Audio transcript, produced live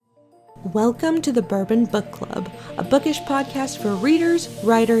Welcome to the Bourbon Book Club, a bookish podcast for readers,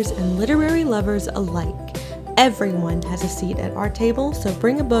 writers, and literary lovers alike. Everyone has a seat at our table, so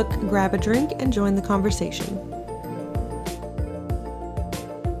bring a book, grab a drink, and join the conversation.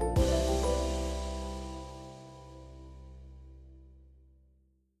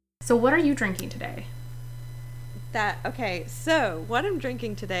 So what are you drinking today? So what I'm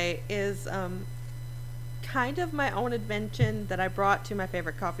drinking today is kind of my own invention that I brought to my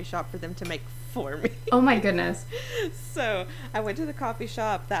favorite coffee shop for them to make for me. Oh my goodness. So I went to the coffee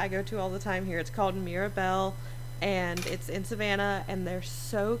shop that I go to all the time here. It's called Mirabelle, and it's in Savannah, and they're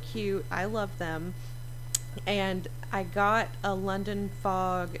so cute. I love them. And I got a London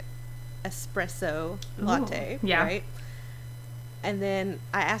Fog espresso latte, right? And then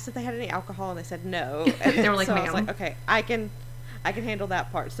I asked if they had any alcohol, and they said no. They were like, so ma'am. I was like, okay, I can handle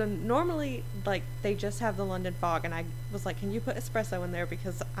that part. So normally, like, they just have the London Fog, and I was like, can you put espresso in there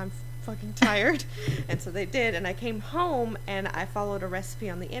because I'm fucking tired? And so they did, and I came home, and I followed a recipe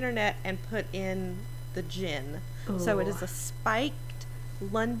on the internet and put in the gin. Ooh. So it is a spiked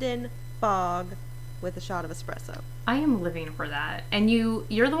London Fog with a shot of espresso. I am living for that. And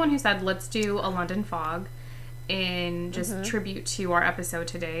you're the one who said, let's do a London Fog in just tribute to our episode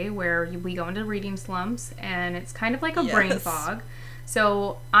today, where we go into reading slumps, and it's kind of like a brain fog.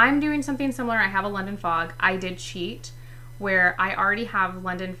 So I'm doing something similar. I have a London Fog. I did cheat, where I already have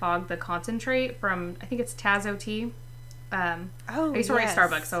London Fog, the concentrate from, I think it's Tazo tea. I used to work at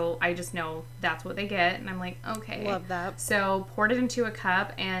Starbucks, so I just know that's what they get, and I'm like, okay. Love that. So poured it into a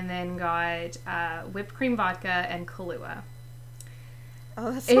cup, and then got whipped cream vodka and Kahlua.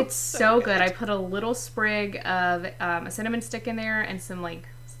 Oh, that it's so good. I put a little sprig of a cinnamon stick in there and some like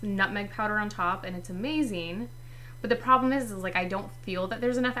nutmeg powder on top, and it's amazing. But the problem is like I don't feel that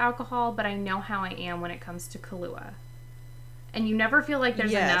there's enough alcohol, but I know how I am when it comes to Kahlua. And you never feel like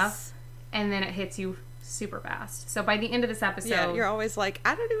there's enough, and then it hits you super fast. So by the end of this episode, you're always like,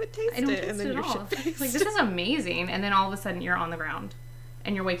 I don't even taste it, and then you're shit-faced. Like, this is amazing, and then all of a sudden you're on the ground,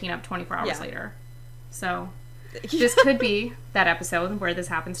 and you're waking up 24 hours later. So this could be that episode where this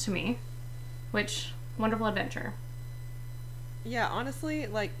happens to me, which, wonderful adventure. Yeah, honestly,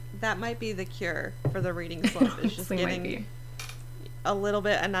 like, that might be the cure for the reading slump. It's just getting a little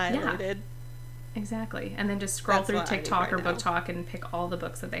bit annihilated. Yeah, exactly. And then just scroll through TikTok or Book Talk and pick all the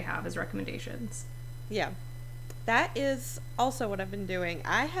books that they have as recommendations. Yeah. That is also what I've been doing.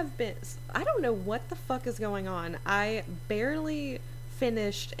 I don't know what the fuck is going on. I barely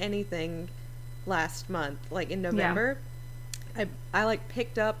finished anything last month, like in November. I like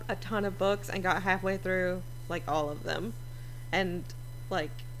picked up a ton of books and got halfway through like all of them, and like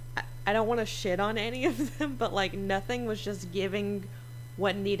I don't want to shit on any of them, but like nothing was just giving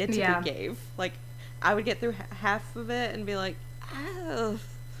what needed to be gave. Like I would get through half of it and be like, oh,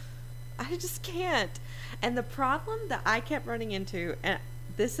 I just can't. And the problem that I kept running into, and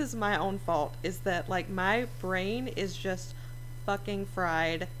this is my own fault, is that like my brain is just fucking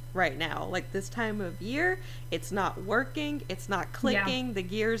fried right now. Like this time of year, it's not working, it's not clicking, the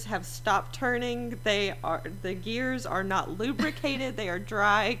gears have stopped turning, the gears are not lubricated, they are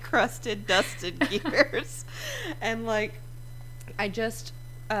dry, crusted, dusted gears. And like I just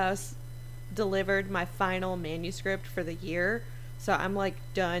delivered my final manuscript for the year, so I'm like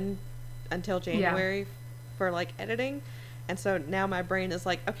done until January for like editing. And so now my brain is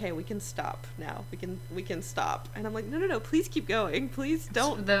like, okay, we can stop now. We can stop. And I'm like, no, please keep going. Please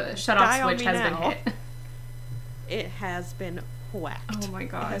don't. The shut-off switch has been hit. It has been whacked. Oh my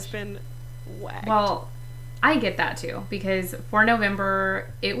gosh. It has been whacked. Well, I get that too, because for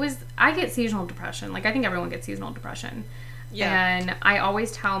November, I get seasonal depression. Like, I think everyone gets seasonal depression. Yeah. And I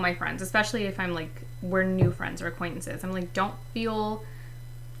always tell my friends, especially if we're new friends or acquaintances, I'm like, don't feel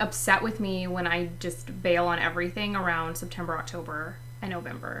upset with me when I just bail on everything around September, October, and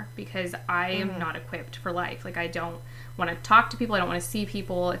November, because I am not equipped for life. Like, I don't want to talk to people. I don't want to see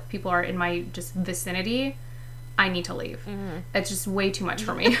people. If people are in my just vicinity, I need to leave. It's just way too much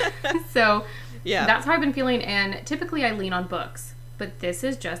for me. So that's how I've been feeling. And typically I lean on books, but this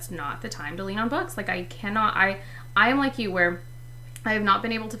is just not the time to lean on books. Like, I cannot, I am like you, where I have not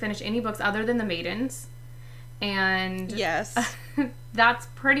been able to finish any books other than The Maidens. And that's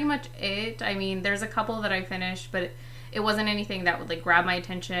pretty much it. I mean, there's a couple that I finished, but it wasn't anything that would like grab my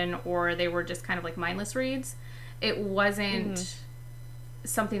attention, or they were just kind of like mindless reads. It wasn't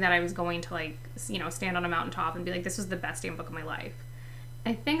something that I was going to like, stand on a mountaintop and be like, this was the best damn book of my life.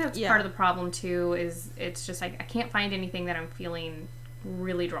 I think that's part of the problem too, is it's just like I can't find anything that I'm feeling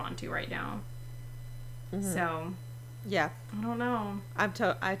really drawn to right now. So yeah, I don't know. I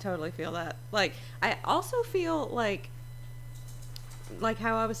totally feel that. Like, I also feel like like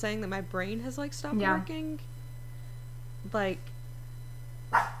how I was saying that my brain has like stopped working. Like,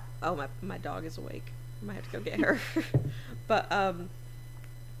 oh, my dog is awake. I might have to go get her. But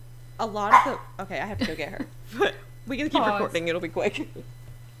a lot of the okay, I have to go get her. But we can keep recording. It'll be quick.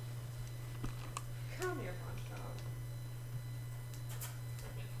 Come here, Armstrong.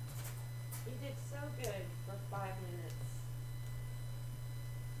 You did so good for 5 minutes.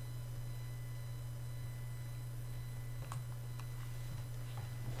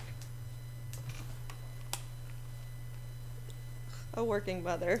 A working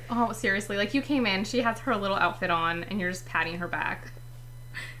mother. Oh, seriously. Like, you came in, she has her little outfit on, and you're just patting her back.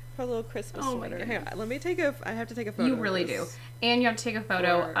 Her little Christmas sweater. Hang on, let me I have to take a photo. You really do. And you have to take a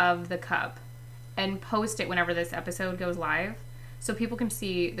photo of the cup and post it whenever this episode goes live so people can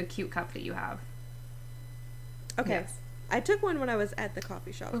see the cute cup that you have. Okay. Yes. I took one when I was at the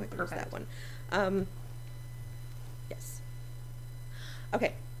coffee shop. Oh, so I can use that one. Yes.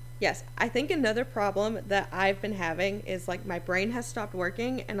 Okay. Yes, I think another problem that I've been having is, like, my brain has stopped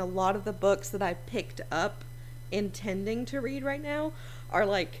working, and a lot of the books that I picked up intending to read right now are,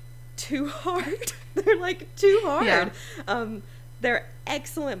 like, too hard. They're, like, too hard. Yeah. They're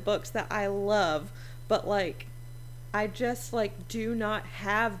excellent books that I love, but, like, I just, like, do not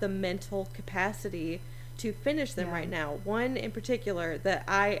have the mental capacity to finish them right now. One in particular that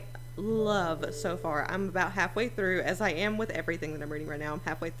I love so far. I'm about halfway through, as I am with everything that I'm reading right now. I'm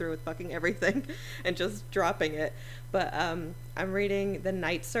halfway through with fucking everything and just dropping it. But I'm reading The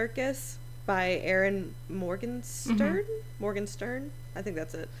Night Circus by Erin Morgenstern. Morgenstern? I think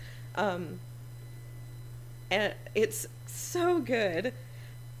that's it. And it's so good,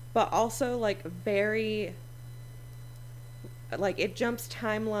 but also, like, very... like, it jumps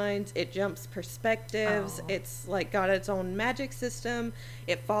timelines, it jumps perspectives, it's, like, got its own magic system,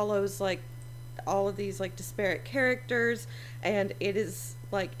 it follows, like, all of these, like, disparate characters, and it is,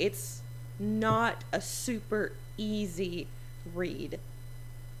 like, it's not a super easy read.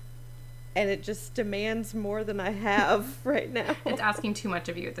 And it just demands more than I have right now. It's asking too much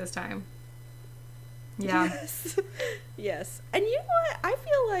of you at this time. Yeah. Yes. Yes. And you know what? I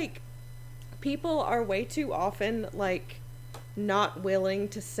feel like people are way too often, like, not willing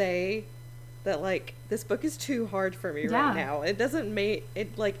to say that, like, this book is too hard for me right now. It doesn't make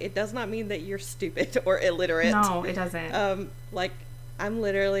it, like, it does not mean that you're stupid or illiterate. No, it doesn't. Like, I'm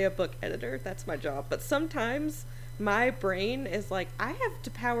literally a book editor. That's my job. But sometimes my brain is like, I have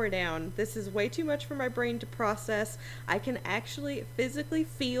to power down. This is way too much for my brain to process. I can actually physically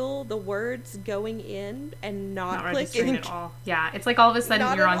feel the words going in and not clicking at all. Yeah, it's like all of a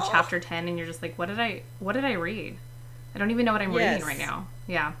sudden you're on chapter 10 and you're just like, what did I read? I don't even know what I'm reading right now.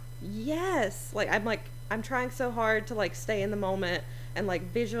 Yeah. Yes. Like, I'm trying so hard to, like, stay in the moment and, like,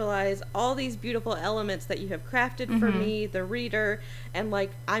 visualize all these beautiful elements that you have crafted for me, the reader, and,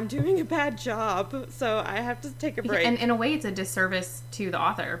 like, I'm doing a bad job, so I have to take a break. And in a way, it's a disservice to the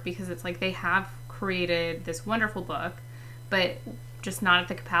author, because it's like they have created this wonderful book, but just not at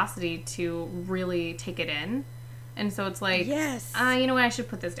the capacity to really take it in. And so it's like, yes, you know what, I should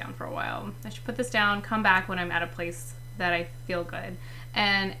put this down for a while. I should put this down, come back when I'm at a place that I feel good.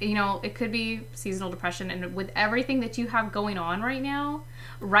 And, you know, it could be seasonal depression. And with everything that you have going on right now,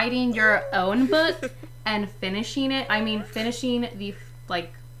 writing your own book and finishing it, I mean, finishing the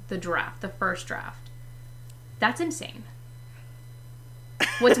draft, the first draft, that's insane.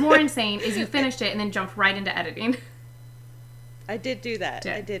 What's more insane is you finished it and then jumped right into editing. I did do that.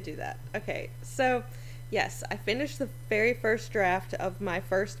 I did do that. Okay, so... yes, I finished the very first draft of my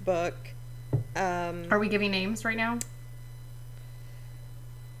first book. Are we giving names right now?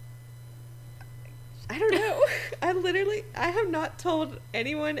 I don't know. I have not told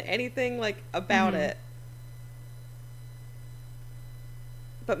anyone anything, like, about it.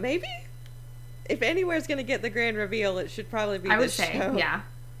 But maybe? If anywhere's going to get the grand reveal, it should probably be this show. I would say, yeah.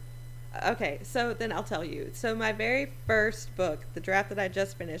 Okay, so then I'll tell you. So my very first book, the draft that I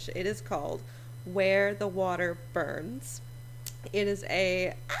just finished, it is called Where the Water Burns. It is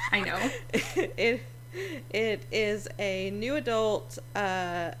a... I know. It is a new adult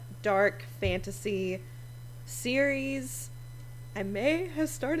dark fantasy series. I may have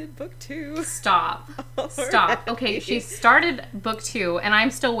started book 2. Stop. Okay, she started book 2, and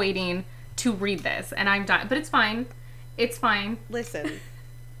I'm still waiting to read this, and I'm done. But it's fine. It's fine. Listen,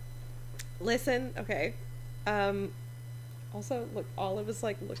 okay. Also, look, Olive is,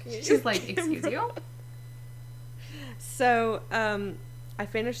 like, looking at you. She's like, excuse you? So, I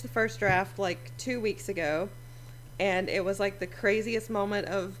finished the first draft, like, 2 weeks ago, and it was, like, the craziest moment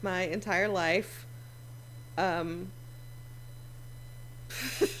of my entire life.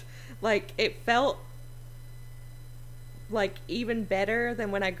 Like, it felt like, even better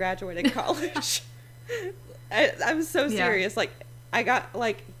than when I graduated college. I'm so serious. Like, I got,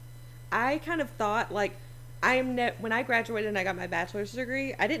 like, I kind of thought, like, when I graduated and I got my bachelor's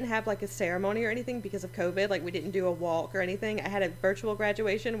degree, I didn't have, like, a ceremony or anything because of COVID. Like, we didn't do a walk or anything. I had a virtual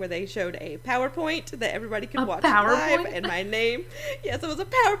graduation where they showed a PowerPoint that everybody could watch live, and my name. Yes, it was a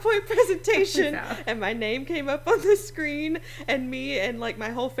PowerPoint presentation, and my name came up on the screen, and me and, like, my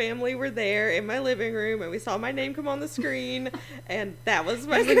whole family were there in my living room, and we saw my name come on the screen, and that was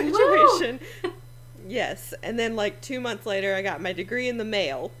my graduation. Yes, and then, like, 2 months later, I got my degree in the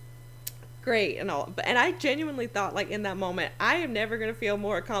mail. Great and all, and I genuinely thought, like, in that moment, I am never gonna feel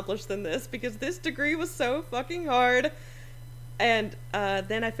more accomplished than this, because this degree was so fucking hard. And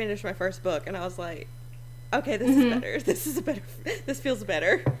then I finished my first book, and I was like, okay, this is better. This feels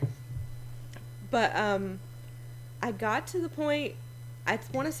better. But I got to the point, I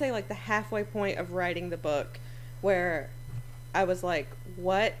want to say, like, the halfway point of writing the book, where I was like,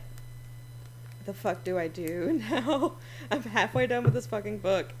 what the fuck do I do now? I'm halfway done with this fucking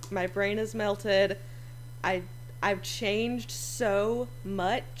book. My brain is melted. I've changed so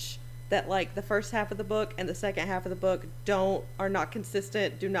much that, like, the first half of the book and the second half of the book are not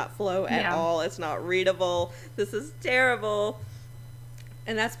consistent, do not flow at all. It's not readable. This is terrible.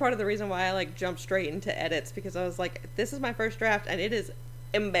 And that's part of the reason why I, like, jumped straight into edits, because I was like, this is my first draft and it is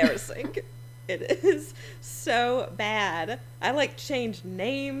embarrassing. It is so bad. I, like, changed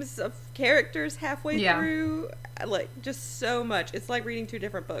names of characters halfway through. Like, just so much. It's like reading two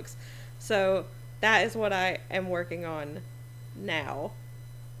different books. So that is what I am working on now.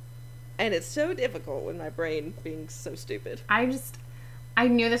 And it's so difficult with my brain being so stupid. I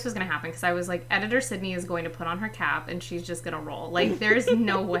knew this was going to happen, because I was like, editor Sydney is going to put on her cap and she's just going to roll. Like, there's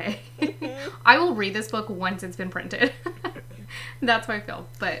no way. I will read this book once it's been printed. That's how I feel.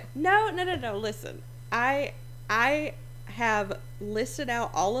 But no. Listen, I have listed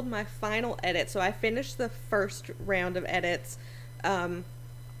out all of my final edits. So I finished the first round of edits,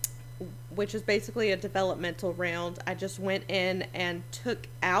 which is basically a developmental round. I just went in and took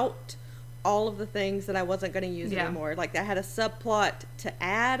out all of the things that I wasn't going to use anymore. Like, I had a subplot to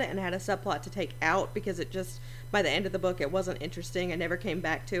add and I had a subplot to take out, because it just, by the end of the book, it wasn't interesting. I never came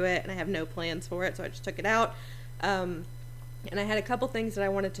back to it, and I have no plans for it, so I just took it out. And I had a couple things that I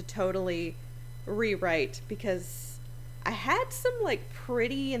wanted to totally rewrite, because I had some, like,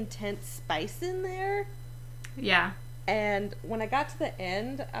 pretty intense spice in there. Yeah. And when I got to the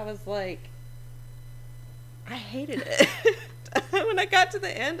end, I was like, I hated it. When I got to the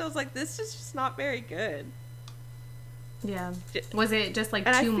end, I was like, this is just not very good. Yeah. Was it just, like,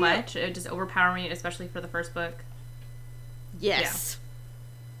 too much? It just overpowering, especially for the first book? Yes.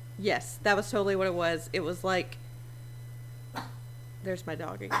 Yeah. Yes, that was totally what it was. It was like, there's my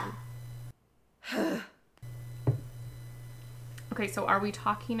dog again. Okay, so are we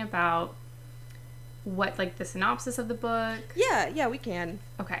talking about what, like, the synopsis of the book? Yeah, we can.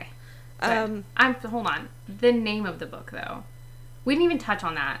 Okay. Hold on. The name of the book, though. We didn't even touch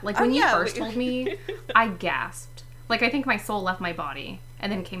on that. Like, when you first told me, I gasped. Like, I think my soul left my body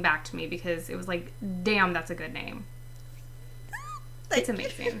and then came back to me, because it was like, damn, that's a good name. It's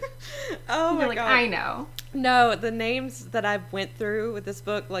amazing. Oh my God. I know. No, the names that I went through with this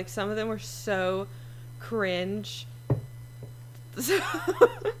book, like, some of them were so cringe.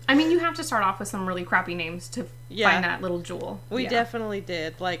 I mean, you have to start off with some really crappy names to find that little jewel. We definitely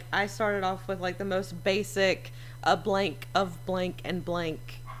did. Like, I started off with, like, the most basic, a blank of blank and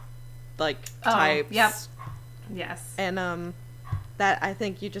blank, like, types. Yep. Yes. And, that, I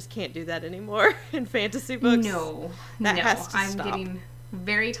think you just can't do that anymore in fantasy books. No. Has to I'm stop. getting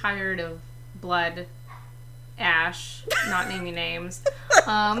very tired of blood, ash, not naming names.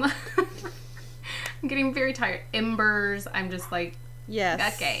 I'm getting very tired. Embers, I'm just like,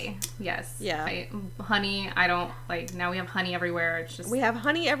 yes. Okay. Yes. Yeah. Honey, I don't, like, now we have honey everywhere. It's just... We have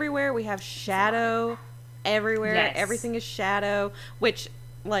honey everywhere. We have shadow everywhere. Yes. Everything is shadow, which,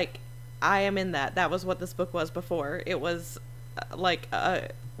 like, I am in that. That was what this book was before. It was, like,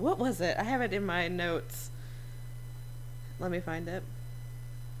 what was it? I have it in my notes. Let me find it.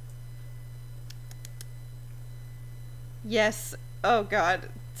 Yes. Oh, God.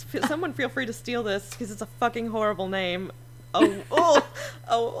 Someone feel free to steal this, because it's a fucking horrible name. I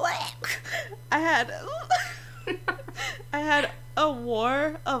had a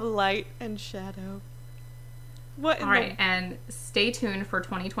war of light and shadow. What in All right, and stay tuned for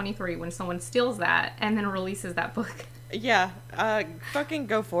 2023 when someone steals that and then releases that book. Yeah, fucking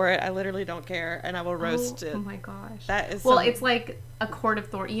go for it. I literally don't care, and I will roast it. Oh my gosh. That is it's like a court of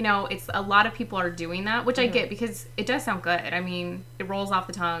thorns. You know, it's a lot of people are doing that, which I get, because it does sound good. I mean, it rolls off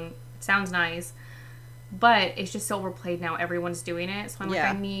the tongue. It sounds nice. but it's just so overplayed now. Everyone's doing it. So I'm like,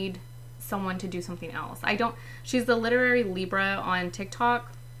 Yeah. I need someone to do something else. She's the literary Libra on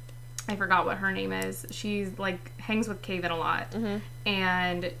TikTok. I forgot what her name is. She's like hangs with Caven a lot.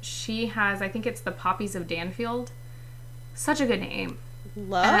 And she has, I think it's The Poppies of Danfield. Such a good name.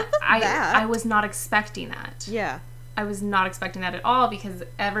 Love that. I was not expecting that. Yeah. I was not expecting that at all, because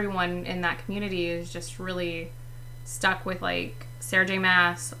everyone in that community is just really stuck with like Sarah J.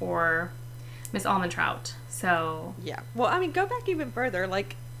 Maas or Miss Almond Trout. So yeah. Well, I mean, go back even further.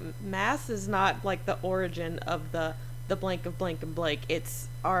 Like, Mass is not like the origin of the blank of blank and blank. It's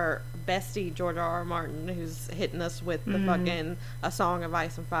our bestie George R.R. Martin who's hitting us with the fucking A Song of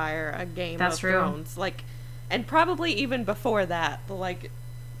Ice and Fire, a Game That's of true. Thrones. Like, and probably even before that. Like,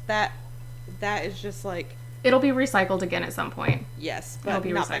 that is just like, it'll be recycled again at some point. yes, It'll but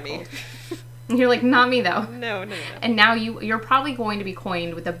be not recycled. by me. You're like, not me though. No. And now you're probably going to be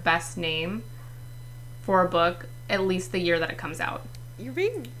coined with the best name for a book at least the year that it comes out. You're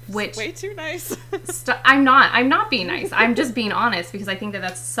being way too nice. I'm not being nice. I'm just being honest, because I think that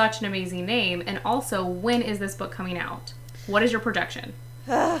that's such an amazing name. And also, when is this book coming out? What is your projection?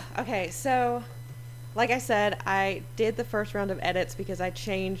 Okay, so like I said, I did the first round of edits because I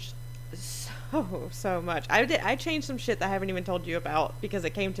changed so much. I changed some shit that I haven't even told you about because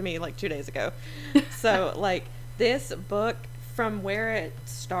it came to me like 2 days ago. So like, this book, from where it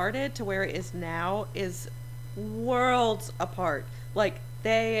started to where it is now, is worlds apart. Like,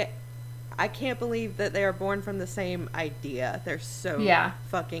 I can't believe that they are born from the same idea. They're so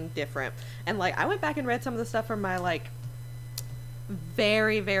fucking different. And like, I went back and read some of the stuff from my like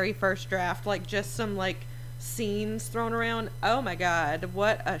very, very first draft, like just some like scenes thrown around. Oh my god,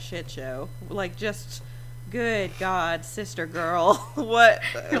 what a shit show. Like, just, good god, sister girl. What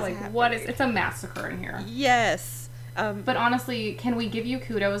You're like, happening? What is, it's a massacre in here. Yes. But honestly, can we give you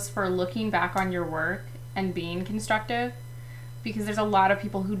kudos for looking back on your work and being constructive? Because there's a lot of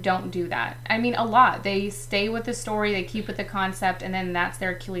people who don't do that. I mean, a lot. They stay with the story, they keep with the concept, and then that's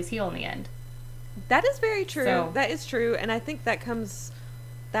their Achilles heel in the end. That is very true. So, that is true. And I think that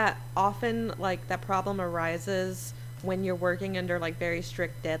often, like, that problem arises when you're working under, like, very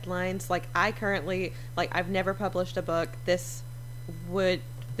strict deadlines. Like, I currently, like, I've never published a book. This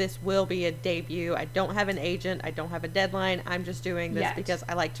will be a debut. I don't have an agent. I don't have a deadline. I'm just doing this because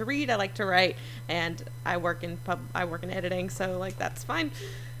I like to read, I like to write, and I work in editing, so like, that's fine.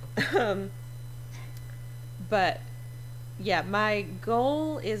 But yeah, my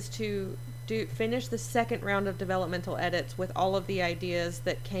goal is to finish the second round of developmental edits with all of the ideas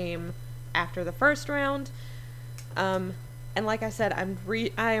that came after the first round. And like I said, I am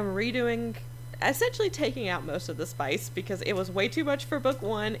redoing, essentially taking out most of the spice because it was way too much for book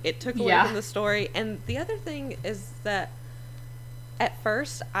one. It took away from the story. And the other thing is that at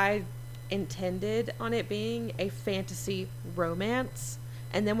first I intended on it being a fantasy romance,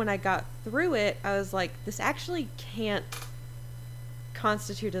 and then when I got through it, I was like, this actually can't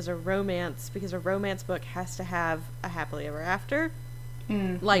constitute as a romance, because a romance book has to have a happily ever after,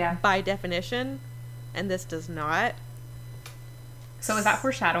 by definition, and this does not. So is that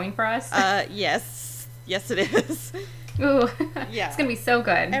foreshadowing for us? Yes it is. Ooh, yeah, it's gonna be so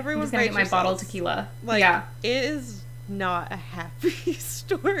good. Everyone's I'm just gonna get my bottle of tequila. Like, it is not a happy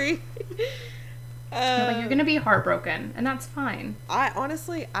story. You're gonna be heartbroken, and that's fine. I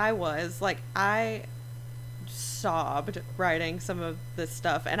was like, I sobbed writing some of this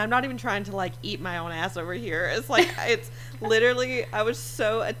stuff, and I'm not even trying to like eat my own ass over here. It's like, it's literally, I was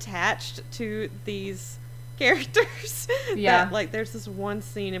so attached to these characters that, like, there's this one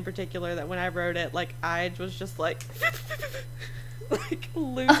scene in particular that when I wrote it, like, I was just like like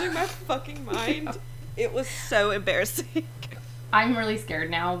losing my fucking mind. It was so embarrassing. I'm really scared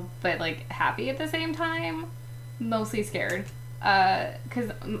now, but like happy at the same time. Mostly scared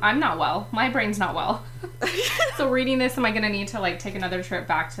because I'm not well. My brain's not well. So reading this, am I gonna need to like take another trip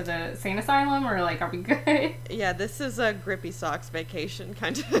back to the sane asylum, or like, are we good? Yeah, this is a grippy socks vacation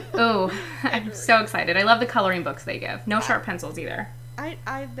kind of. Oh, I'm so excited. I love the coloring books they give. No sharp pencils either.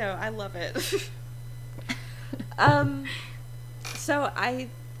 I know, I love it. So I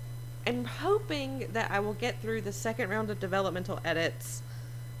am hoping that I will get through the second round of developmental edits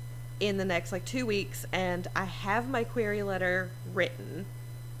in the next like 2 weeks, and I have my query letter written.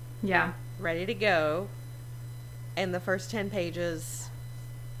 Yeah. Ready to go. And the first 10 pages,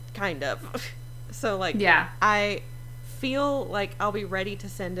 kind of. So like, I feel like I'll be ready to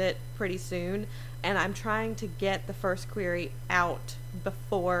send it pretty soon, and I'm trying to get the first query out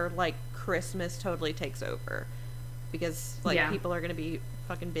before like Christmas totally takes over, because like people are going to be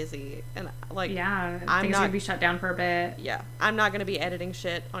fucking busy. And, like, yeah, I'm things not... would be shut down for a bit. Yeah. I'm not going to be editing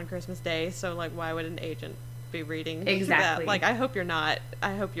shit on Christmas Day, so, like, why would an agent be reading Exactly. that? Like, I hope you're not.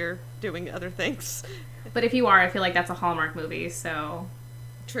 I hope you're doing other things. But if you are, I feel like that's a Hallmark movie, so...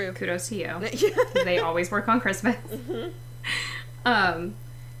 True. Kudos to you. They always work on Christmas.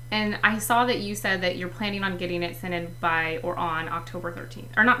 And I saw that you said that you're planning on getting it sent in by or on October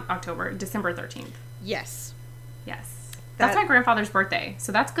 13th. Or not October, December 13th. Yes. Yes. That's my grandfather's birthday,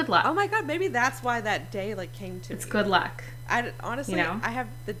 so that's good luck. Oh my god, maybe that's why that day, like, came to me. It's good luck. Honestly, you know? I have...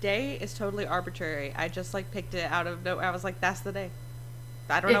 The day is totally arbitrary. I just, like, picked it out of nowhere. I was like, that's the day.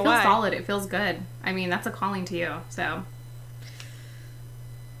 I don't know why. It feels solid. It feels good. I mean, that's a calling to you, so...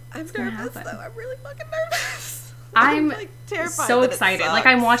 I'm nervous, though. I'm really fucking nervous. I'm like, terrified so that excited. Like,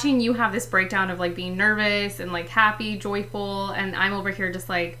 I'm watching you have this breakdown of, like, being nervous and, like, happy, joyful, and I'm over here just,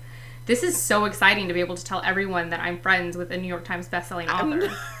 like, this is so exciting to be able to tell everyone that I'm friends with a New York Times bestselling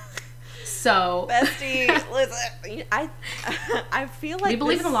author. So... Bestie, listen. I feel like we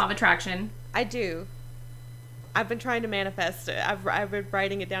believe in the law of attraction. I do. I've been trying to manifest it. I've been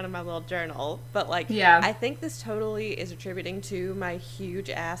writing it down in my little journal. But, like, yeah. I think this totally is attributing to my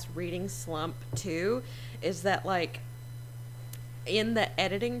huge-ass reading slump, too. Is that, like, in the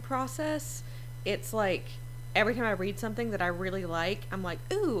editing process, it's, like, every time I read something that I really like, I'm like,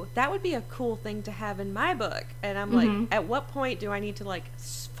 ooh, that would be a cool thing to have in my book. And I'm like, at what point do I need to, like,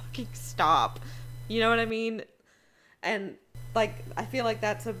 fucking stop? You know what I mean? And, like, I feel like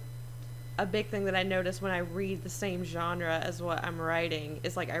that's a big thing that I notice when I read the same genre as what I'm writing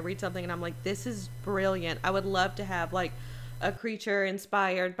is, like, I read something and I'm like, this is brilliant. I would love to have, like, a creature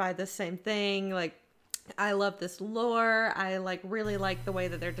inspired by the same thing. Like, I love this lore. I, like, really like the way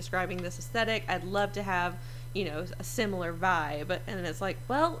that they're describing this aesthetic. I'd love to have, you know, a similar vibe. And it's like,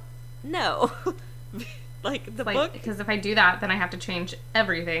 well, no. Like, the book... Because if I do that, then I have to change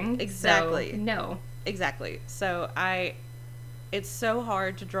everything. Exactly. So, no. Exactly. So, it's so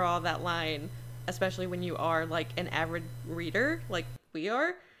hard to draw that line, especially when you are, like, an avid reader, like we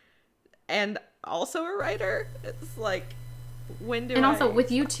are, and also a writer. It's like, when do I... And also,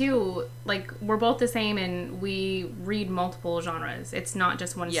 with you, too, like, we're both the same, and we read multiple genres. It's not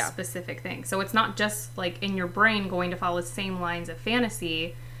just one specific thing. So it's not just, like, in your brain going to follow the same lines of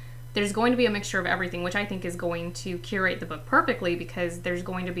fantasy. There's going to be a mixture of everything, which I think is going to curate the book perfectly, because there's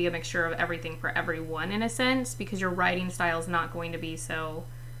going to be a mixture of everything for everyone, in a sense, because your writing style is not going to be so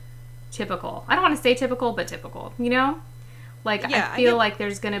typical. I don't want to say typical, but typical, you know? Like, I feel like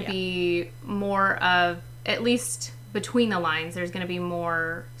there's going to be more of, at least between the lines, there's going to be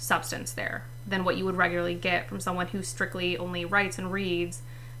more substance there than what you would regularly get from someone who strictly only writes and reads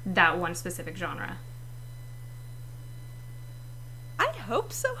that one specific genre. I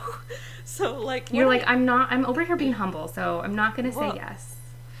hope so. So, like... You're like, I'm over here being humble, so I'm not going to say yes.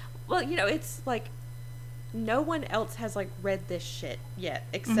 Well, you know, it's like, no one else has, like, read this shit yet,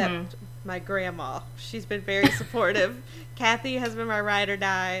 except my grandma. She's been very supportive. Kathy has been my ride or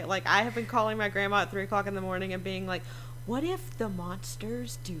die. Like, I have been calling my grandma at 3 o'clock in the morning and being like, what if the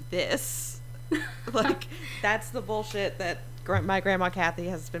monsters do this? Like, that's the bullshit that my grandma Kathy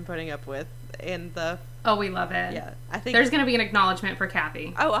has been putting up with in the... Oh, we love it. Yeah. I think there's going to be an acknowledgement for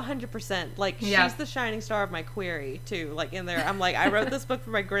Kathy. Oh, 100%. Like, she's the shining star of my query, too. Like, in there, I'm like, I wrote this book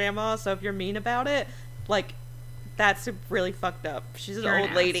for my grandma, so if you're mean about it, like, that's really fucked up. She's an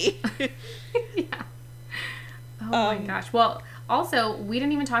old lady. Yeah. Oh, my gosh. Well, also, we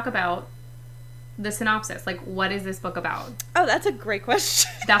didn't even talk about the synopsis. Like, what is this book about? Oh, that's a great question.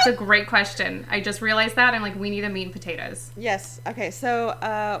 That's a great question. I just realized that. I'm like, we need a meat and potatoes. Yes. Okay,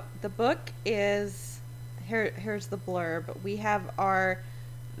 so the book is... Here's the blurb. We have our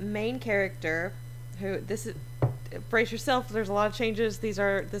main character, who brace yourself. There's a lot of changes.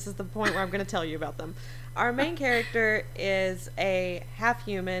 This is the point where I'm going to tell you about them. Our main character is a half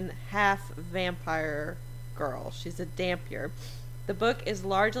human, half vampire girl. She's a Dampier. The book is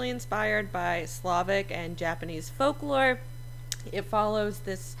largely inspired by Slavic and Japanese folklore. It follows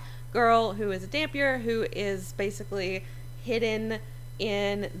this girl who is a Dampier, who is basically hidden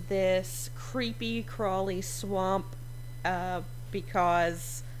in this creepy, crawly swamp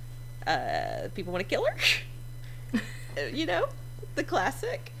because people want to kill her. You know, the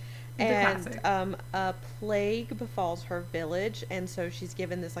classic. A plague befalls her village, and so she's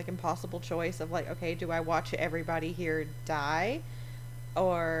given this, like, impossible choice of, like, okay, do I watch everybody here die,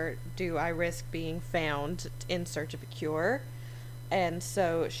 or do I risk being found in search of a cure? And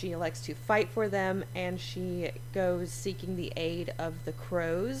so she elects to fight for them, and she goes seeking the aid of the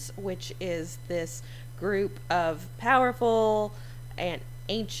Crows, which is this group of powerful and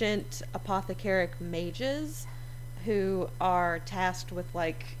ancient apothecaric mages who are tasked with,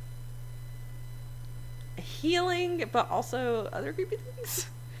 like, healing, but also other creepy things.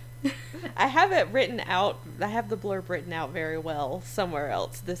 I have it written out. I have the blurb written out very well somewhere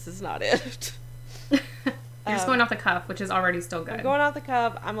else. This is not it. You're just going off the cuff, which is already still good. I'm going off the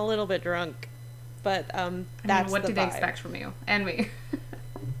cuff. I'm a little bit drunk, but that's what the do they vibe. expect from you and me?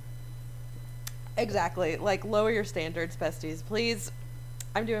 Exactly. Like, lower your standards, besties, please.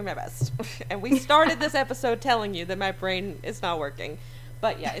 I'm doing my best. And we started this episode telling you that my brain is not working,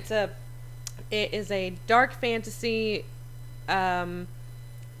 but yeah, it is a dark fantasy.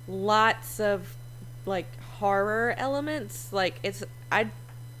 Lots of, like, horror elements. Like, I'd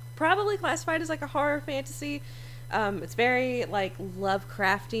probably classify it as, like, a horror fantasy. It's very, like,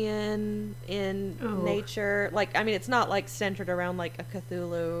 Lovecraftian in nature. Like, I mean, it's not, like, centered around, like, a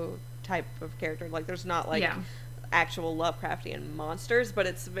Cthulhu type of character. Like, there's not, like, actual Lovecraftian monsters, but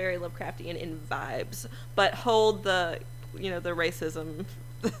it's very Lovecraftian in vibes. But hold the, the racism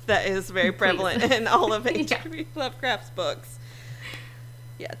that is very prevalent in all of H.P. Lovecraft's books.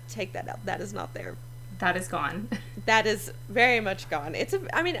 Yeah, take that out. That is not there. That is gone. That is very much gone. I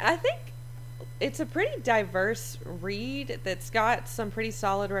think it's a pretty diverse read that's got some pretty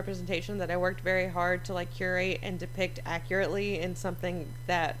solid representation that I worked very hard to, like, curate and depict accurately in something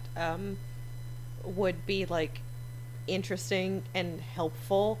that would be, like, interesting and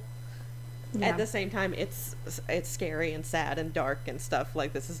helpful. Yeah. At the same time, it's scary and sad and dark and stuff.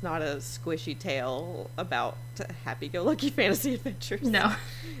 Like, this is not a squishy tale about happy-go-lucky fantasy adventures. No.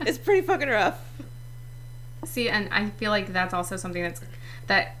 It's pretty fucking rough. See, and I feel like that's also something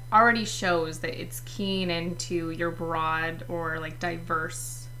that already shows that it's keen into your broad or, like,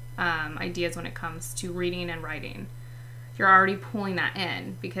 diverse ideas when it comes to reading and writing. You're already pulling that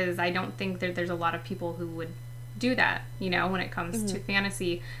in, because I don't think that there's a lot of people who would do that, when it comes to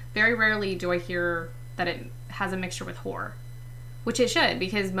fantasy. Very rarely do I hear that it has a mixture with horror, which it should,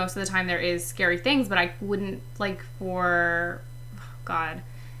 because most of the time there is scary things, but I wouldn't, like, for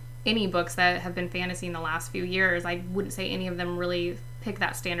any books that have been fantasy in the last few years, I wouldn't say any of them really pick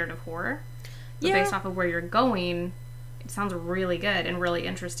that standard of horror. But based off of where you're going, it sounds really good and really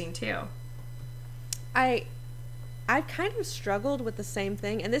interesting too. I've kind of struggled with the same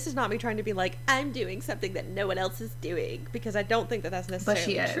thing, and this is not me trying to be like, I'm doing something that no one else is doing, because I don't think that that's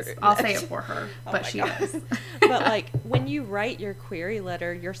necessarily true. But she is. I'll say it for her. But she is. But, like, when you write your query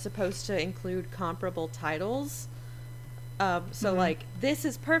letter, you're supposed to include comparable titles. So, like, this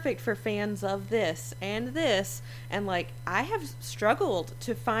is perfect for fans of this, and, like, I have struggled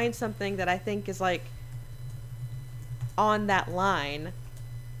to find something that I think is, like, on that line,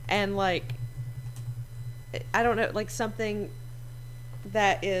 and, like, I don't know, like, something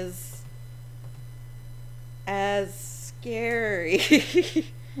that is as scary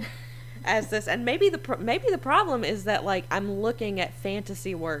as this. And maybe the problem is that, like, I'm looking at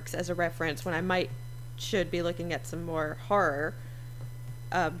fantasy works as a reference when I should be looking at some more horror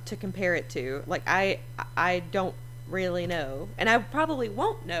to compare it to. Like, I don't really know, and I probably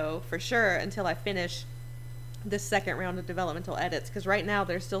won't know for sure until I finish this second round of developmental edits, because right now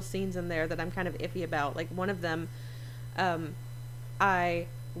there's still scenes in there that I'm kind of iffy about. Like, one of them I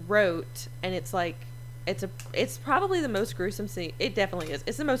wrote, and it's like, it's probably the most gruesome scene. It definitely is.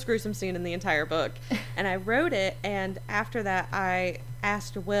 It's the most gruesome scene in the entire book. And I wrote it, and after that I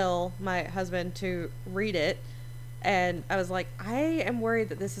asked Will, my husband, to read it, and I was like, I am worried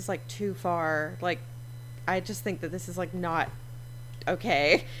that this is, like, too far. Like, I just think that this is, like, not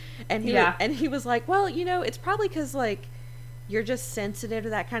okay. And he was like, well, it's probably because, like, you're just sensitive to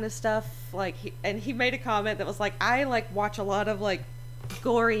that kind of stuff. Like, he made a comment that was like, I, like, watch a lot of, like,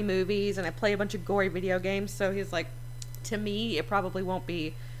 gory movies, and I play a bunch of gory video games, so he's like, to me it probably won't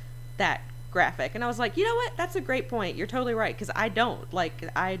be that graphic. And I was like, you know what, that's a great point, you're totally right, because I don't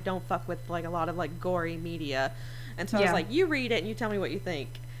fuck with, like, a lot of, like, gory media. And so I was like, you read it and you tell me what you think.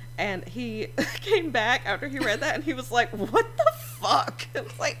 And he came back after he read that, and he was like, what the fuck? I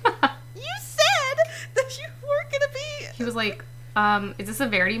was like, you said that you weren't gonna be. He was like, is this a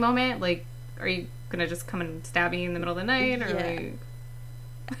Verity moment? Like, are you gonna just come and stab me in the middle of the night? Or like...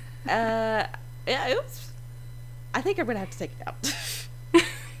 yeah, it was... I think I'm gonna have to take it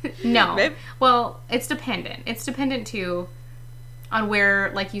out. No. Maybe. Well, it's dependent. It's dependent, too, on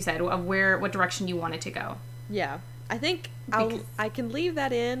where, like you said, what direction you want it to go. Yeah. I think I can leave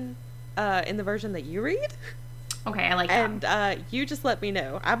that in the version that you read. Okay, I like that. And you just let me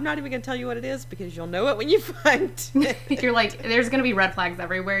know. I'm not even going to tell you what it is, because you'll know it when you find it. You're like, there's going to be red flags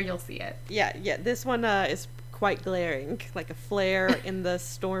everywhere. You'll see it. Yeah. This one is quite glaring, like a flare in the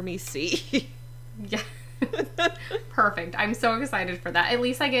stormy sea. Yeah. Perfect. I'm so excited for that. At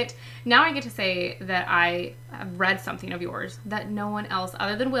least I get to say that I have read something of yours that no one else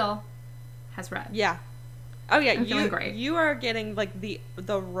other than Will has read. Yeah. Oh yeah, I'm feeling great. You are getting like the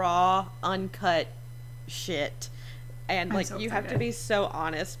raw, uncut shit. And like, you have to be so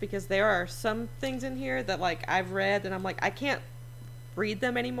honest, because there are some things in here that like I've read and I'm like, I can't read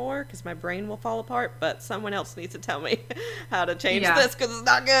them anymore because my brain will fall apart, but someone else needs to tell me how to change this because it's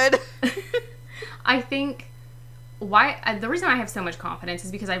not good. I think the reason I have so much confidence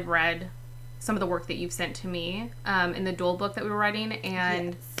is because I've read some of the work that you've sent to me in the dual book that we were writing,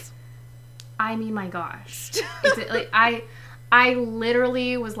 and I mean, my gosh, like I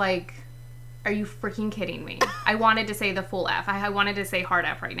literally was like, are you freaking kidding me? I wanted to say the full F. I wanted to say hard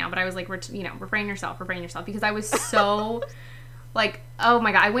F right now, but I was like, refrain yourself, because I was so like, oh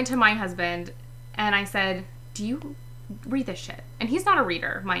my God. I went to my husband and I said, do you read this shit? And he's not a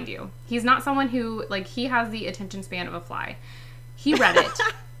reader, mind you. He's not someone who, like, he has the attention span of a fly. He read it.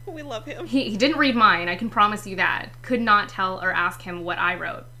 We love him. He didn't read mine, I can promise you that. Could not tell or ask him what I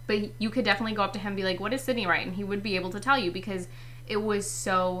wrote. But you could definitely go up to him and be like, what does Sydney write? And he would be able to tell you, because it was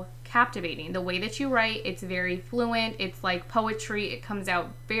so captivating. The way that you write, it's very fluent. It's like poetry. It comes out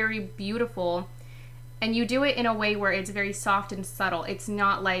very beautiful. And you do it in a way where it's very soft and subtle. It's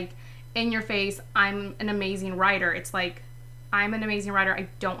not like, in your face, I'm an amazing writer. It's like, I'm an amazing writer. I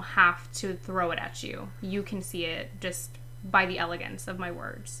don't have to throw it at you. You can see it just by the elegance of my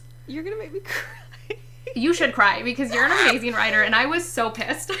words. You're going to make me cry. You should cry, because you're an amazing writer, and I was so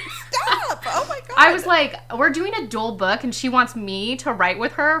pissed. Stop! Oh my God. I was like, we're doing a dual book, and she wants me to write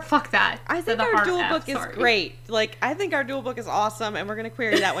with her? Fuck that. I think our dual book is great. Like, I think our dual book is awesome, and we're going to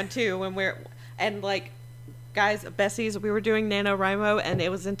query that one too and like, guys, Bessies, we were doing NaNoWriMo, and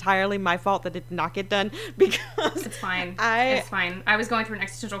it was entirely my fault that it did not get done, because it's fine. It's fine. I was going through an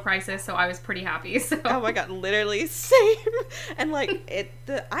existential crisis, so I was pretty happy. So. Oh my God, literally same. And like,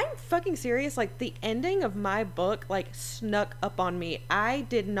 I'm fucking serious. Like, the ending of my book like snuck up on me. I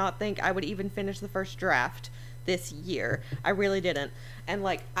did not think I would even finish the first draft this year. I really didn't. And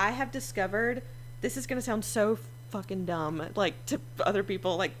like, I have discovered, this is gonna sound so fucking dumb, like, to other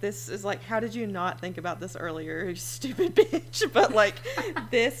people, like, this is like, how did you not think about this earlier, you stupid bitch? But like,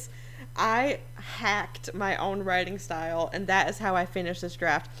 I hacked my own writing style, and that is how I finished this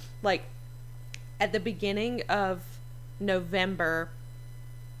draft. Like, at the beginning of November,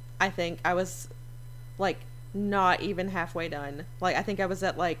 I think I was like not even halfway done. Like, I think I was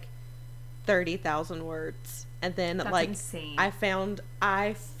at like 30,000 words. And then that's like insane. I found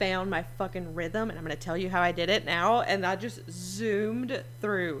my fucking rhythm, and I'm going to tell you how I did it now. And I just zoomed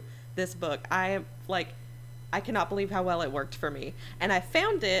through this book. I cannot believe how well it worked for me. And I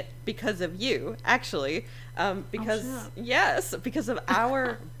found it because of you, actually. Because of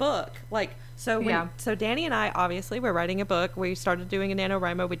our book. Like, so Danny and I, obviously, we're writing a book. We started doing a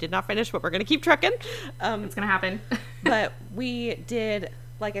NaNoWriMo. We did not finish, but we're going to keep trucking. It's going to happen. But we did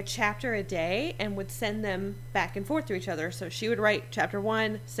like a chapter a day and would send them back and forth to each other. So she would write chapter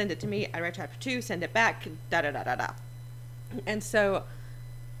 1, send it to me. I'd write chapter 2, send it back, da-da-da-da-da. And so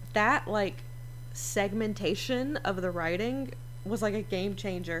that like segmentation of the writing was like a game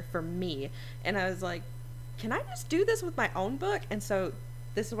changer for me. And I was like, can I just do this with my own book? And so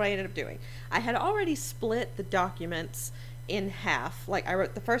this is what I ended up doing. I had already split the documents in half. Like, I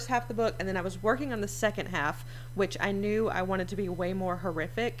wrote the first half of the book, and then I was working on the second half, which I knew I wanted to be way more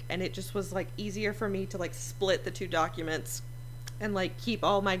horrific, and it just was like easier for me to like split the two documents and like keep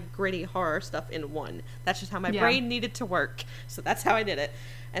all my gritty horror stuff in one. That's just how my brain needed to work. So that's how I did it.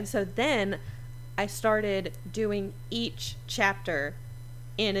 And so then I started doing each chapter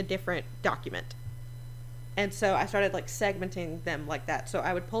in a different document. And so I started like segmenting them like that. So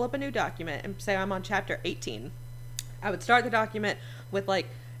I would pull up a new document and say I'm on chapter 18. I would start the document with like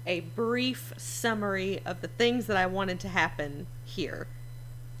a brief summary of the things that I wanted to happen here.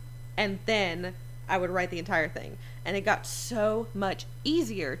 And then I would write the entire thing. And it got so much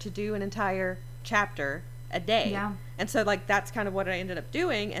easier to do an entire chapter a day. Yeah. And so like, that's kind of what I ended up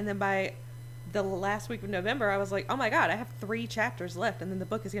doing. And then by the last week of November, I was like, oh my God, I have 3 chapters left, and then the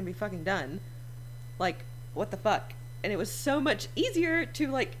book is going to be fucking done. Like, what the fuck? And it was so much easier to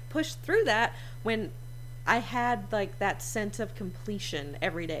like push through that when I had like that sense of completion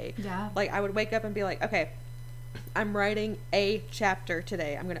every day. Yeah. Like, I would wake up and be like, okay, I'm writing a chapter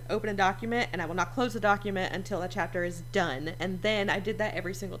today. I'm going to open a document, and I will not close the document until that chapter is done. And then I did that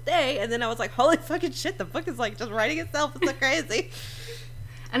every single day. And then I was like, holy fucking shit, the book is like just writing itself. It's so crazy.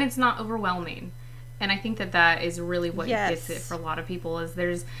 And it's not overwhelming. And I think that that is really what gets it for a lot of people,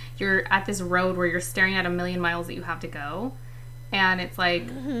 is you're at this road where you're staring at 1,000,000 miles that you have to go. And it's like,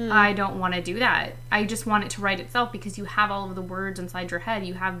 I don't want to do that. I just want it to write itself, because you have all of the words inside your head.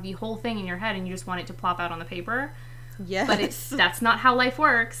 You have the whole thing in your head, and you just want it to plop out on the paper. Yes. But that's not how life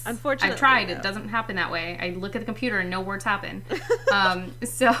works. Unfortunately. I've tried. No. It doesn't happen that way. I look at the computer and no words happen.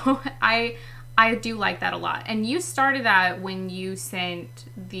 So I do like that a lot. And you started that when you sent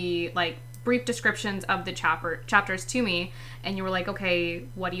the, like, brief descriptions of the chapters to me, and you were like, okay,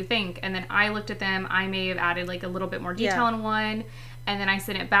 what do you think? And then I looked at them. I may have added like a little bit more detail in one, and then I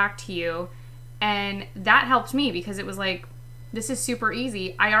sent it back to you, and that helped me, because it was like, this is super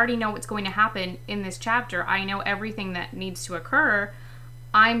easy. I already know what's going to happen in this chapter. I know everything that needs to occur.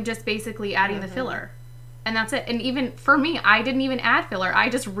 I'm just basically adding the filler, and that's it. And even for me, I didn't even add filler. I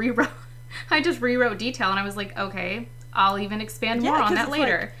just rewrote detail, and I was like, okay, I'll even expand more on that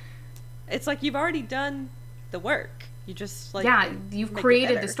later. It's like you've already done the work. You just, like... Yeah, you've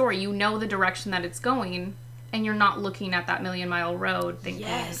created the story. You know the direction that it's going, and you're not looking at that million-mile road thinking,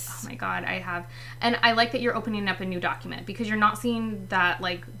 oh my god, I have... And I like that you're opening up a new document, because you're not seeing that,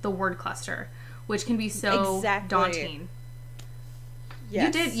 like, the word cluster, which can be so daunting.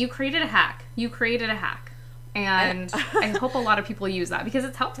 Yes. You created a hack. And I hope a lot of people use that, because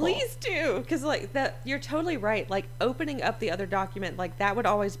it's helpful. Please do, because like that, you're totally right. Like opening up the other document, like that would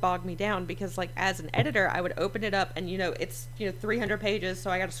always bog me down, because like as an editor, I would open it up and it's 300 pages,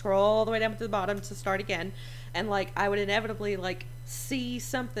 so I got to scroll all the way down to the bottom to start again, and like I would inevitably like see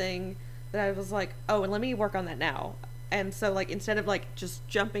something that I was like, oh, and let me work on that now. And so, like, instead of, like, just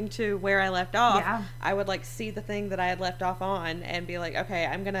jumping to where I left off, I would, like, see the thing that I had left off on and be like, okay,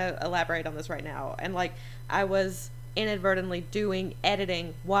 I'm going to elaborate on this right now. And, like, I was inadvertently doing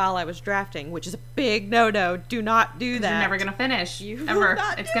editing while I was drafting, which is a big no-no. Do not do that. You're never going to finish. Ever.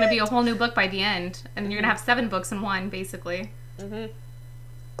 It's going to be a whole new book by the end. And you're going to have 7 books in one, basically. Mm-hmm.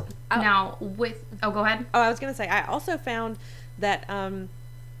 Now, Oh, go ahead. Oh, I was going to say, I also found that,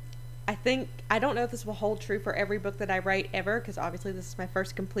 I don't know if this will hold true for every book that I write ever, because obviously this is my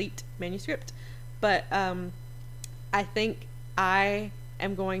first complete manuscript, but I think I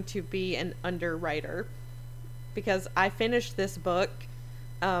am going to be an underwriter, because I finished this book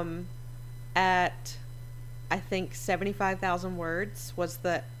at, I think, 75,000 words was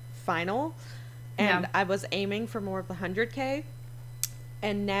the final, and I was aiming for more of the 100K,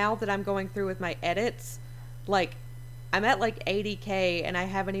 and now that I'm going through with my edits, like, I'm at like 80K, and I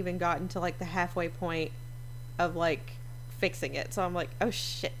haven't even gotten to like the halfway point of like fixing it. So I'm like, oh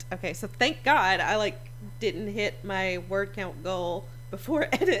shit. Okay, so thank God I like didn't hit my word count goal before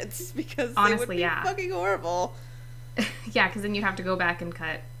edits, because honestly, it would be fucking horrible. Yeah, because then you have to go back and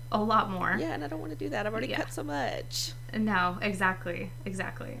cut a lot more. Yeah, and I don't want to do that. I've already cut so much. No, exactly.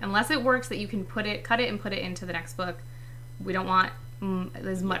 Unless it works that you can cut it and put it into the next book, we don't want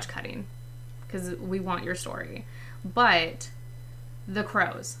as much cutting, because we want your story. But the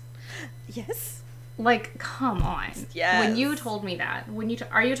crows. Yes. Like, come on. Yes. When you told me that,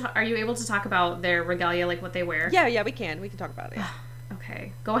 are you able to talk about their regalia, like what they wear? Yeah, we can talk about it.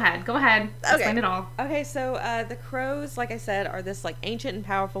 Okay, go ahead. Okay. Explain it all. Okay, so the crows, like I said, are this like ancient and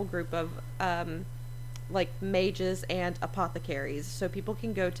powerful group of like mages and apothecaries. So people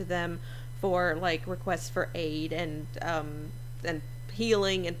can go to them for like requests for aid and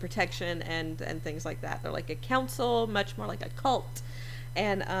healing and protection and things like that. They're like a council, much more like a cult,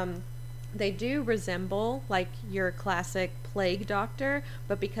 and they do resemble like your classic plague doctor,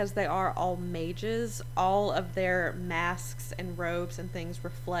 but because they are all mages, all of their masks and robes and things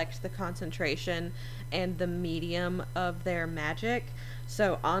reflect the concentration and the medium of their magic.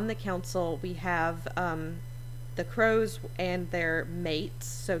 So on the council we have the crows and their mates.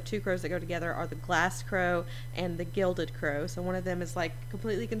 So 2 crows that go together are the glass crow and the gilded crow. So one of them is like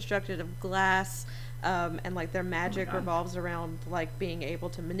completely constructed of glass, and like their magic revolves around like being able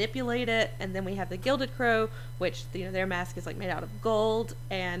to manipulate it. And then we have the gilded crow, which their mask is like made out of gold,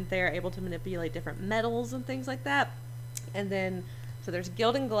 and they're able to manipulate different metals and things like that. And then so there's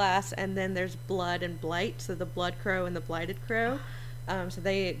gild and glass, and then there's blood and blight. So the blood crow and the blighted crow. So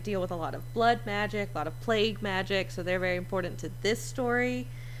they deal with a lot of blood magic, a lot of plague magic, so they're very important to this story.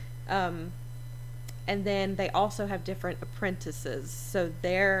 And then they also have different apprentices, so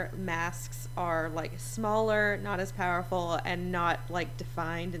their masks are like smaller, not as powerful, and not like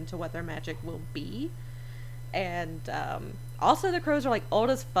defined into what their magic will be. And also the crows are like old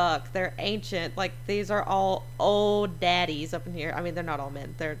as fuck. They're ancient. Like these are all old daddies up in here. I mean, they're not all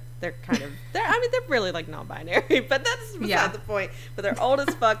men. They're kind of they're really like non-binary, but that's beside the point. But they're old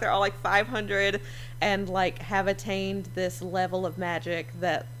as fuck. They're all like 500 and like have attained this level of magic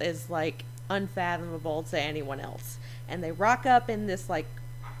that is like unfathomable to anyone else. And they rock up in this like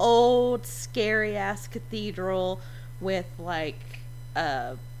old scary ass cathedral with like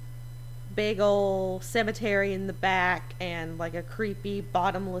a big old cemetery in the back and like a creepy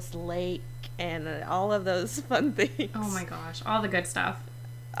bottomless lake and all of those fun things. Oh my gosh, all the good stuff.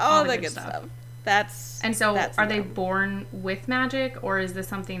 All the good stuff. And so are they born with magic, or is this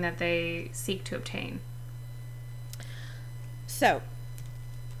something that they seek to obtain? So,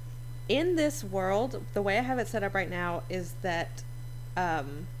 in this world, the way I have it set up right now is that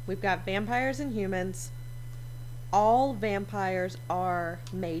we've got vampires and humans. All vampires are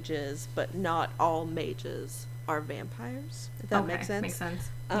mages, but not all mages are vampires. If that makes sense. Makes sense.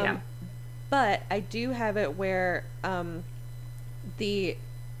 Yeah. But I do have it where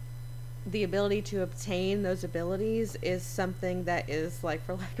the ability to obtain those abilities is something that is, like,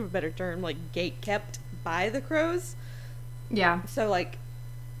 for lack of a better term, like, gate-kept by the crows. Yeah. So, like,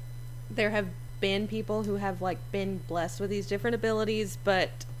 there have been people who have, like, been blessed with these different abilities, but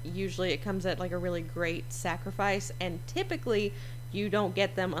usually it comes at, like, a really great sacrifice, and typically you don't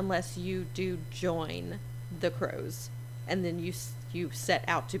get them unless you do join the crows, and then you set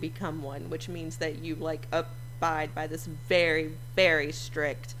out to become one, which means that you, like, abide by this very, very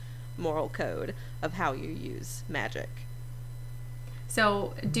strict moral code of how you use magic.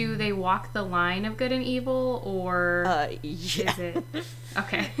 So, do they walk the line of good and evil, or yeah. is it...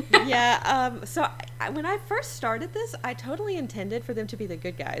 Okay. Yeah, so when I first started this, I totally intended for them to be the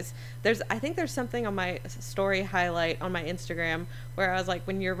good guys. I think there's something on my story highlight on my Instagram where I was like,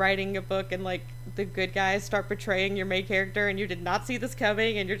 when you're writing a book and, like, the good guys start betraying your main character and you did not see this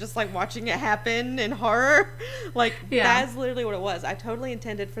coming and you're just, like, watching it happen in horror. Like, that's literally what it was. I totally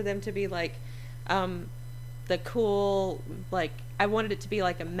intended for them to be, like, the cool, like, I wanted it to be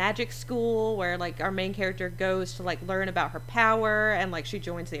like a magic school where, like, our main character goes to, like, learn about her power and, like, she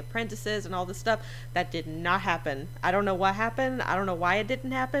joins the apprentices and all this stuff. That did not happen. I don't know what happened. I don't know why it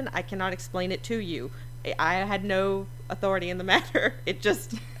didn't happen. I cannot explain it to you. I had no authority in the matter. It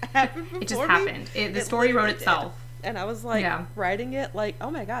just happened before It just happened. The story wrote itself. Did. And I was, like, writing it like,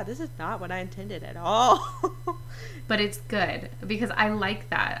 oh my god, this is not what I intended at all. But it's good because I like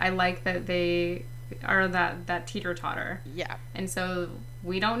that. I like that they are that teeter-totter. Yeah. And so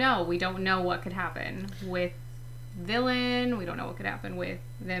we don't know what could happen with villain. We don't know what could happen with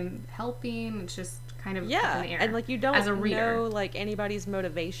them helping. It's just kind of up in the air. And, like, you don't know, like, anybody's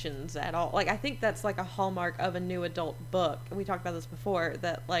motivations at all. Like, I think that's, like, a hallmark of a new adult book. We talked about this before,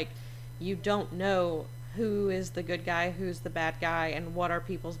 that, like, you don't know who is the good guy, who's the bad guy, and what are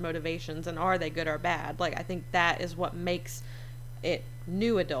people's motivations, and are they good or bad. Like, I think that is what makes it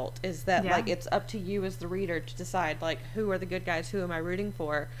new adult, is that like it's up to you as the reader to decide, like, who are the good guys, who am I rooting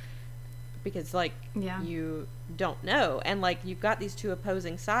for, because, like, you don't know. And, like, you've got these two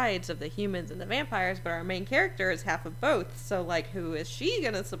opposing sides of the humans and the vampires, but our main character is half of both, so, like, who is she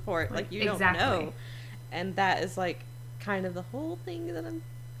gonna support? Like, you don't know. And that is, like, kind of the whole thing that I'm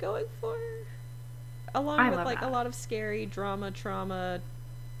going for, along with, like, a lot of scary drama, trauma,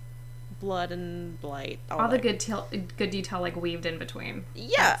 blood and blight, all the good detail, like, weaved in between.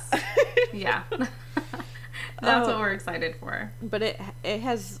 That's what we're excited for. But it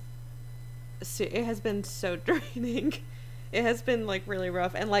has been so draining. It has been, like, really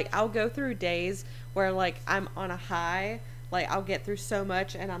rough, and, like, I'll go through days where, like, I'm on a high, like, I'll get through so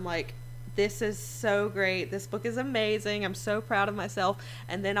much and I'm like, this is so great, this book is amazing, I'm so proud of myself,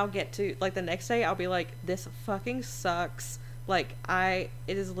 and then I'll get to, like, the next day I'll be like, this fucking sucks. Like, it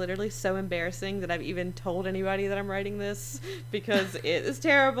is literally so embarrassing that I've even told anybody that I'm writing this, because it is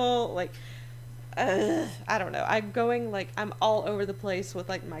terrible. Like, I don't know. I'm all over the place with,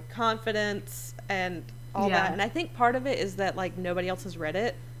 like, my confidence and all that. And I think part of it is that, like, nobody else has read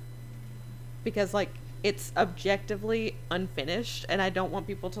it, because, like, it's objectively unfinished, and I don't want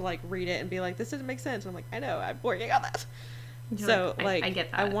people to, like, read it and be like, this doesn't make sense. And I'm like, I know, I'm working on that. So, like, I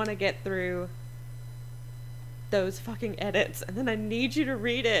get that. I want to get through those fucking edits, and then I need you to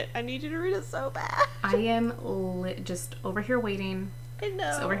read it. I need you to read it so bad. I am just over here waiting. I know.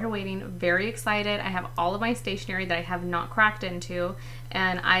 Just over here waiting. Very excited. I have all of my stationery that I have not cracked into,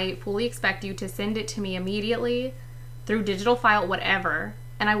 and I fully expect you to send it to me immediately through digital file, whatever,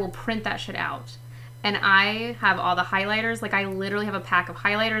 and I will print that shit out. And I have all the highlighters. Like, I literally have a pack of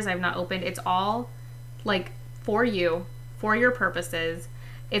highlighters I have not opened. It's all, like, for you, for your purposes.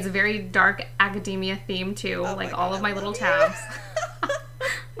 It's very dark academia theme too, like all of my little tabs.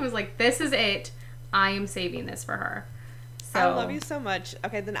 I was like, this is it. I am saving this for her. So I love you so much.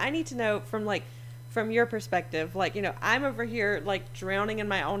 Okay, then I need to know from your perspective, like, you know, I'm over here, like, drowning in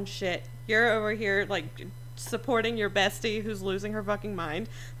my own shit. You're over here, like, supporting your bestie who's losing her fucking mind.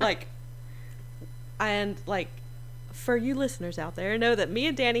 Like, and, like, for you listeners out there, know that me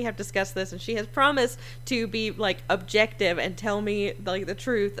and Danny have discussed this, and she has promised to be like objective and tell me like the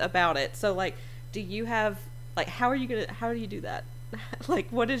truth about it. So like, do you have like, how do you do that? Like,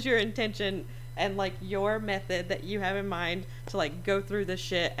 what is your intention and like your method that you have in mind to like go through this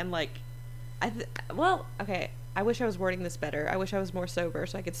shit? And like, well, okay, I wish I was wording this better. I wish I was more sober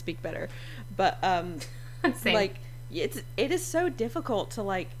so I could speak better. But like, it is so difficult to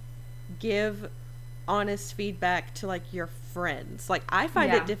like give honest feedback to like your friends. Like, I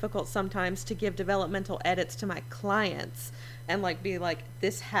find it difficult sometimes to give developmental edits to my clients and like be like,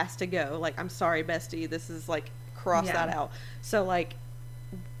 this has to go. Like, I'm sorry, bestie. This is like, cross that out. So like,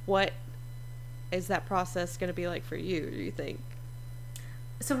 what is that process going to be like for you, do you think?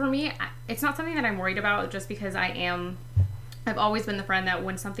 So for me, it's not something that I'm worried about, just because I've always been the friend that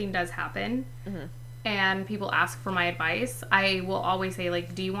when something does happen and people ask for my advice, I will always say,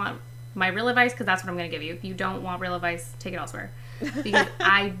 like, do you want my real advice? Because that's what I'm going to give you. If you don't want real advice, take it elsewhere. Because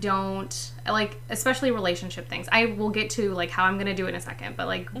I don't, like, especially relationship things. I will get to, like, how I'm going to do it in a second. But,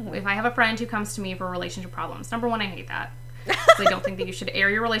 like, if I have a friend who comes to me for relationship problems, number one, I hate that. So I don't think that you should air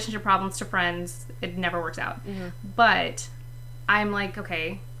your relationship problems to friends. It never works out. But I'm like,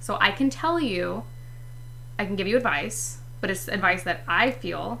 okay, so I can tell you, I can give you advice, but it's advice that I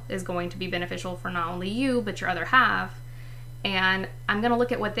feel is going to be beneficial for not only you, but your other half. And I'm going to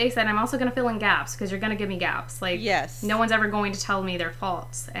look at what they said. I'm also going to fill in gaps, because you're going to give me gaps. Like, no one's ever going to tell me their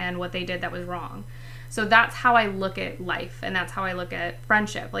faults and what they did that was wrong. So that's how I look at life, and that's how I look at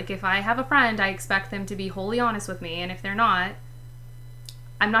friendship. Like, if I have a friend, I expect them to be wholly honest with me, and if they're not,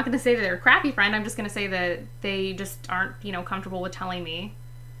 I'm not going to say that they're a crappy friend. I'm just going to say that they just aren't, comfortable with telling me,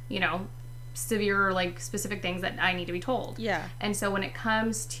 severe, like, specific things that I need to be told. Yeah. And so when it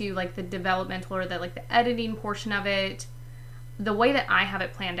comes to, like, the developmental or like the editing portion of it, the way that I have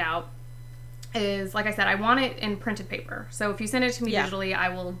it planned out is, like I said, I want it in printed paper. So if you send it to me digitally, I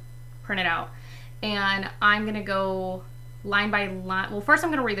will print it out. And I'm going to go line by line. Well, first I'm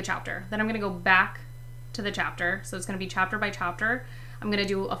going to read the chapter. Then I'm going to go back to the chapter. So it's going to be chapter by chapter. I'm going to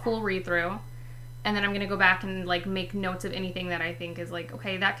do a full read through. And then I'm going to go back and, like, make notes of anything that I think is, like,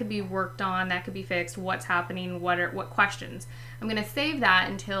 okay, that could be worked on, that could be fixed, what's happening, what questions. I'm going to save that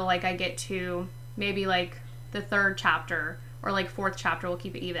until, like, I get to maybe, like, the third chapter or, like, fourth chapter. We'll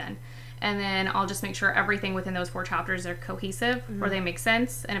keep it even. And then I'll just make sure everything within those 4 chapters are cohesive, or they make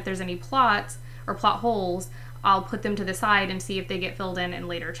sense. And if there's any plots or plot holes, I'll put them to the side and see if they get filled in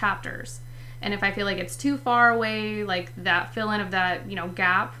later chapters. And if I feel like it's too far away, like that fill-in of that,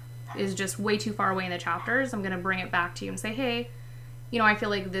 gap is just way too far away in the chapters, I'm going to bring it back to you and say, hey, I feel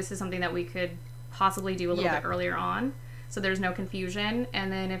like this is something that we could possibly do a little bit earlier on, so there's no confusion.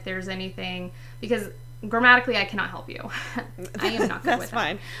 And then if there's anything, because grammatically I cannot help you. I am not good with it. That's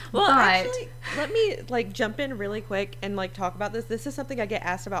fine. Well, actually, let me, like, jump in really quick and, like, talk about this. This is something I get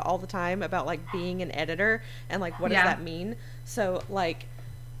asked about all the time, about, like, being an editor and, like, what does that mean? So, like,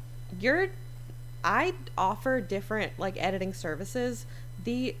 I offer different, like, editing services.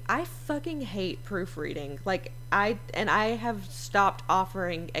 I fucking hate proofreading. Like, I have stopped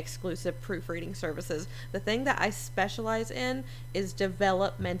offering exclusive proofreading services. The thing that I specialize in is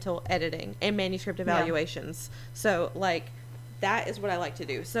developmental editing and manuscript evaluations. So, like, that is what I like to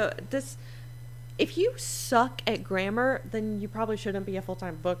do. So, if you suck at grammar, then you probably shouldn't be a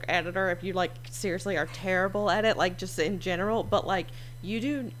full-time book editor. If you, like, seriously are terrible at it, like, just in general. But, like, you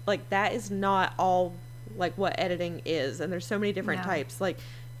do, like, that is not all, like, what editing is. And there's so many different types. Like,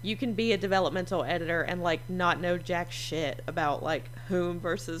 you can be a developmental editor and, like, not know jack shit about, like, whom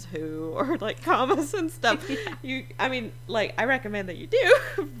versus who, or, like, commas and stuff. I mean, like, I recommend that you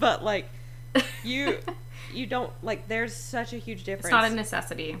do, but, like, you don't, like, there's such a huge difference. It's not a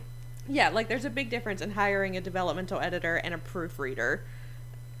necessity. Yeah, like, there's a big difference in hiring a developmental editor and a proofreader.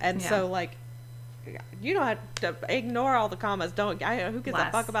 And so, like, you don't have to ignore all the commas. Who gives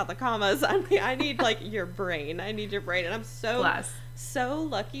a fuck about the commas? I mean, I need, like, your brain. I need your brain. And I'm so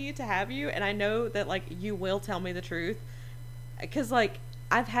lucky to have you. And I know that, like, you will tell me the truth. Because, like,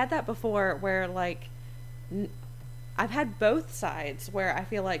 I've had that before where, like, I've had both sides where I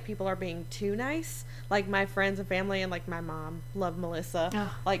feel like people are being too nice. Like, my friends and family and, like, my mom, love Melissa.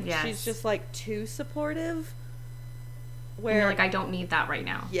 She's just, like, too supportive. Where, you're like, I don't need that right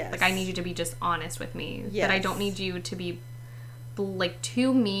now. Yes. Like, I need you to be just honest with me. Yes. But I don't need you to be, like,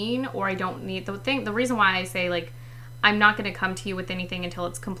 too mean, or I don't need... The reason why I say, like, I'm not going to come to you with anything until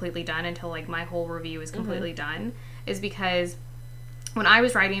it's completely done, until, like, my whole review is completely done, is because when I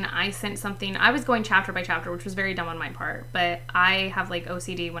was writing, I sent something... I was going chapter by chapter, which was very dumb on my part, but I have, like,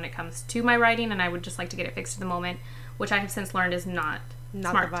 OCD when it comes to my writing, and I would just like to get it fixed at the moment, which I have since learned is not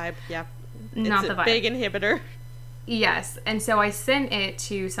smart. The vibe, yeah. Not the vibe. Big inhibitor. Yes. And so I sent it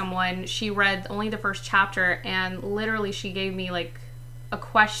to someone. She read only the first chapter, and literally she gave me like a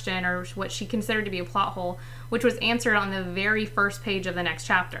question or what she considered to be a plot hole, which was answered on the very first page of the next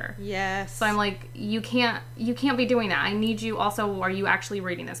chapter. Yes. So I'm like, you can't be doing that. I need you. Also, are you actually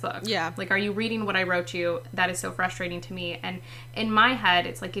reading this book? Yeah. Like, are you reading what I wrote you? That is so frustrating to me. And in my head,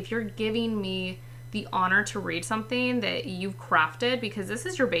 it's like, if you're giving me the honor to read something that you've crafted, because this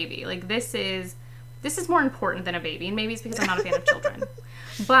is your baby. Like, this is more important than a baby. And maybe it's because I'm not a fan of children.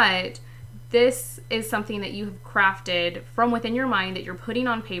 But this is something that you have crafted from within your mind, that you're putting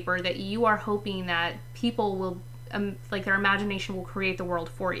on paper, that you are hoping that people will, like, their imagination will create the world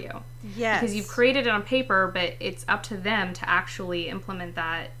for you. Yes. Because you've created it on paper, but it's up to them to actually implement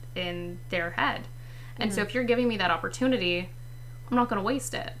that in their head. And so if you're giving me that opportunity, I'm not going to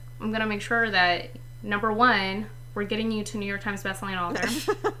waste it. I'm going to make sure that, number one, we're getting you to New York Times bestselling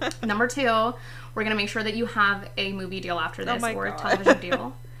author. Number two, we're going to make sure that you have a movie deal after this, or a television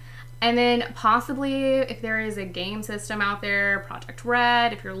deal. And then possibly, if there is a game system out there, Project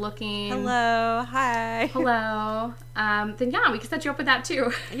Red, if you're looking. Hello. Hi. Hello. Then yeah, we can set you up with that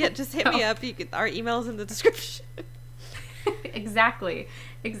too. Yeah, just hit me up. Our email's in the description. Exactly.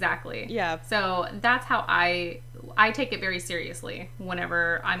 Yeah. So that's how I take it very seriously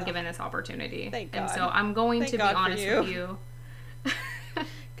whenever I'm given this opportunity. Thank God. And so I'm going to be honest with you.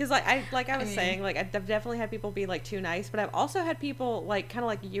 Because, I was saying, like, I've definitely had people be, like, too nice, but I've also had people, like, kind of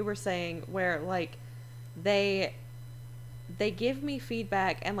like you were saying, where, like, they give me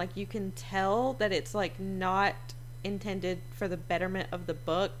feedback, and, like, you can tell that it's, like, not intended for the betterment of the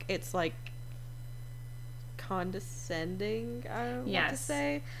book. It's, like, condescending, I don't know what to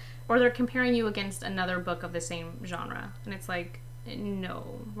say. Or they're comparing you against another book of the same genre, and it's like, no,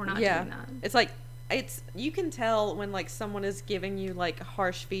 we're not doing that. It's like, you can tell when, like, someone is giving you, like,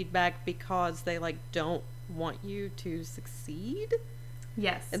 harsh feedback because they, like, don't want you to succeed.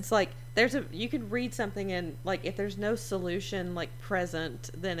 Yes. It's like, you could read something and, like, if there's no solution, like, present,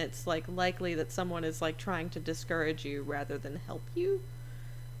 then it's, like, likely that someone is, like, trying to discourage you rather than help you.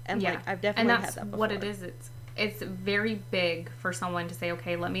 And, like, I've definitely had that before. What it is. It's very big for someone to say,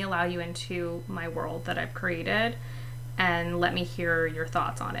 okay, let me allow you into my world that I've created, and let me hear your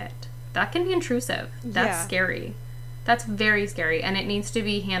thoughts on it. That can be intrusive. That's scary. That's very scary. And it needs to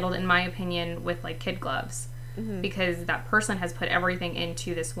be handled, in my opinion, with, like, kid gloves. Mm-hmm. Because that person has put everything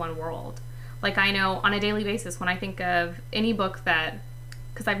into this one world. Like, I know on a daily basis, when I think of any book that...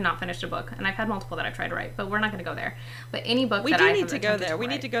 Because I've not finished a book, and I've had multiple that I've tried to write, but we're not going to go there. But any book that I have attempted to write... We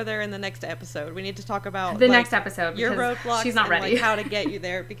need to go there in the next episode. We need to talk about... The next episode, your roadblocks, she's not ready. And, like, how to get you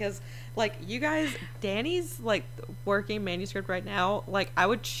there, because... Like, you guys, Danny's, like, working manuscript right now. Like, I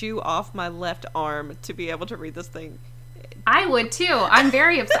would chew off my left arm to be able to read this thing. I would, too. I'm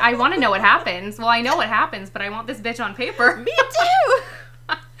very upset. I want to know what happens. Well, I know what happens, but I want this bitch on paper. Me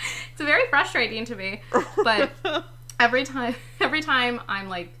too! It's very frustrating to me. But every time I'm,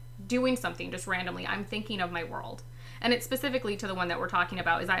 like, doing something just randomly, I'm thinking of my world. And it's specifically to the one that we're talking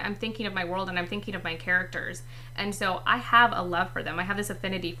about, is I'm thinking of my world, and I'm thinking of my characters. And so I have a love for them. I have this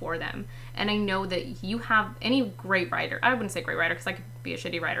affinity for them. And I know that you have any great writer. I wouldn't say great writer, because I could be a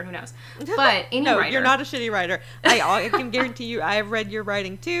shitty writer. Who knows? But any no, writer. You're not a shitty writer. I can guarantee you, I have read your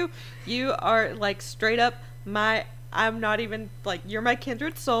writing too. You are, like, straight up I'm not even, like, you're my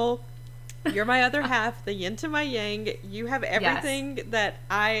kindred soul. You're my other half, the yin to my yang. You have everything that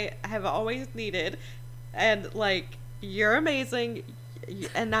I have always needed. And, like... You're amazing,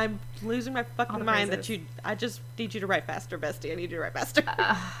 and I'm losing my fucking mind that I just need you to write faster, bestie. I need you to write faster.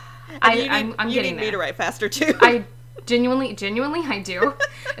 I'm getting You need me to write faster, too. I genuinely, I do.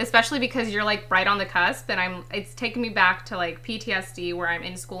 Especially because you're, like, right on the cusp, and it's taking me back to, like, PTSD, where I'm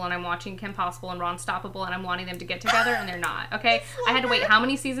in school, and I'm watching Kim Possible and Ron Stoppable, and I'm wanting them to get together, and they're not, okay? I had to wait how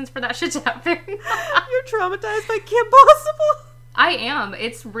many seasons for that shit to happen? You're traumatized by Kim Possible? I am.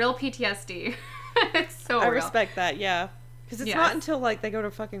 It's real PTSD. It's so real. I respect that, yeah. Because it's not until, like, they go to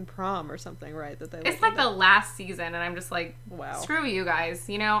fucking prom or something, right? That they. It's like the last season, and I'm just like, wow. Screw you guys.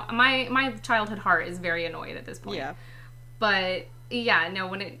 You know, my childhood heart is very annoyed at this point. Yeah. But yeah, no.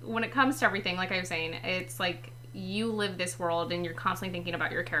 When it comes to everything, like I was saying, it's like you live this world, and you're constantly thinking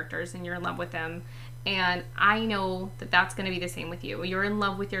about your characters, and you're in love with them. And I know that that's going to be the same with you. You're in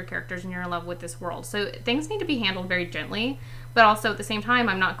love with your characters, and you're in love with this world. So things need to be handled very gently. But also, at the same time,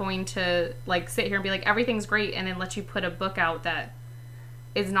 I'm not going to, like, sit here and be like, everything's great, and then let you put a book out that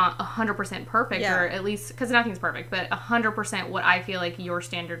is not 100% perfect, or at least, because nothing's perfect, but 100% what I feel like your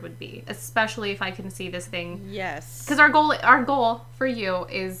standard would be. Especially if I can see this thing. Yes. Because our goal for you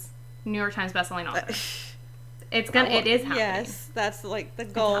is New York Times bestselling author. it is happening. Yes, that's like the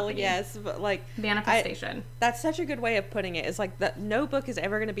goal. Yes, but like manifestation. That's such a good way of putting it. It's like that no book is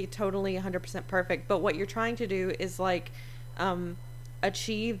ever going to be totally 100% perfect, but what you're trying to do is like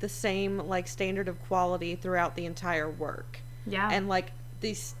achieve the same like standard of quality throughout the entire work. Yeah. And like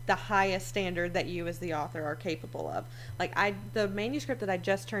the highest standard that you as the author are capable of. Like the manuscript that I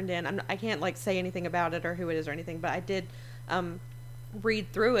just turned in, I can't like say anything about it or who it is or anything, but I did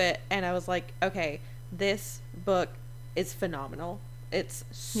read through it and I was like, okay, this book is phenomenal. It's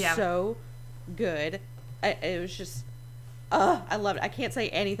so good. It was just, I loved it. I can't say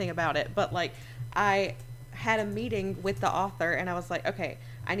anything about it, but like I had a meeting with the author and I was like, okay,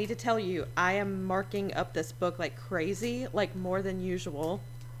 I need to tell you, I am marking up this book like crazy, like more than usual.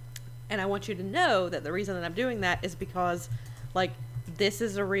 And I want you to know that the reason that I'm doing that is because like this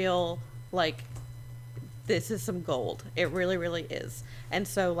is a real, like, this is some gold. It really, really is. And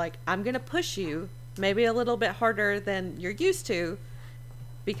so like, I'm going to push you maybe a little bit harder than you're used to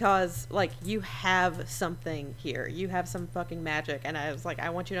because like you have something here. You have some fucking magic. And I was like, I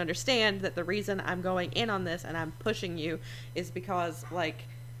want you to understand that the reason I'm going in on this and I'm pushing you is because like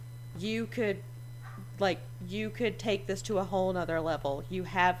you could take this to a whole nother level. You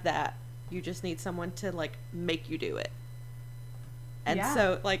have that. You just need someone to like make you do it. And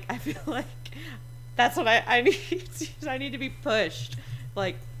so like I feel like that's what I need. I need to be pushed.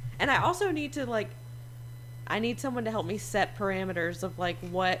 Like, and I also need to like, I need someone to help me set parameters of like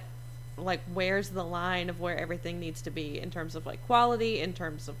what, like where's the line of where everything needs to be in terms of like quality, in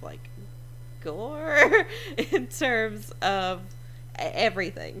terms of like gore, in terms of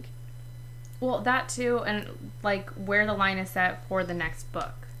everything. Well, that too, and like where the line is set for the next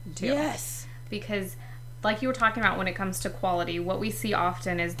book too. Yes. Because like you were talking about when it comes to quality, what we see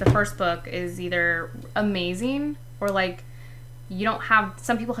often is the first book is either amazing or like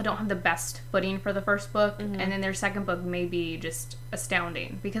some people don't have the best footing for the first book, and then their second book may be just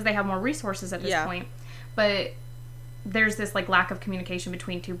astounding because they have more resources at this point. But there's this like lack of communication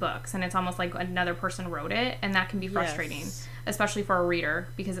between two books, and it's almost like another person wrote it, and that can be frustrating, especially for a reader,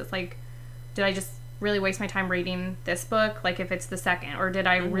 because it's like, did I just really waste my time reading this book, like if it's the second, or did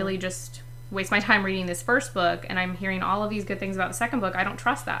I really just waste my time reading this first book and I'm hearing all of these good things about the second book? I don't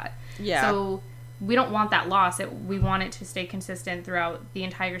trust that. So we don't want that loss. We want it to stay consistent throughout the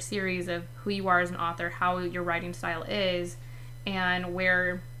entire series of who you are as an author, how your writing style is, and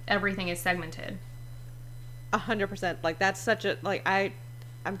where everything is segmented. 100%. Like that's such a, like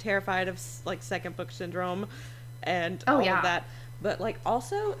I'm terrified of like second book syndrome and all of that. But like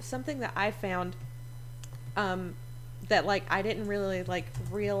also something that I found that like I didn't really like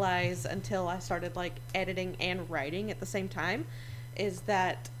realize until I started like editing and writing at the same time is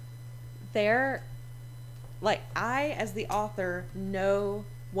that like I as the author know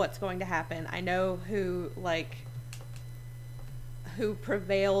what's going to happen. I know who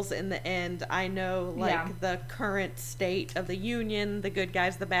prevails in the end. I know like the current state of the Union, the good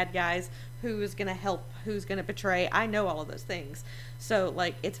guys, the bad guys, who's going to help, who's going to betray. I know all of those things. So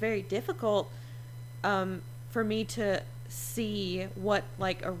like it's very difficult for me to see what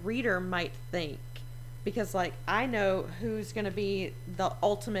like a reader might think, because like I know who's going to be the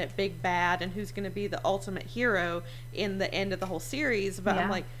ultimate big bad and who's going to be the ultimate hero in the end of the whole series, but I'm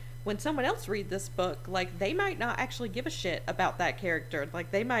like, when someone else read this book, like they might not actually give a shit about that character. Like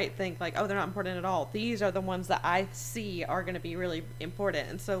they might think like, oh, they're not important at all. These are the ones that I see are going to be really important.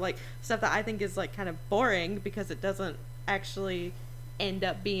 And so like stuff that I think is like kind of boring because it doesn't actually end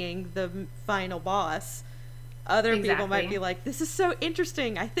up being the final boss, other people might be like, this is so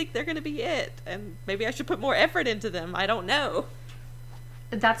interesting, I think they're going to be it, and maybe I should put more effort into them. I don't know.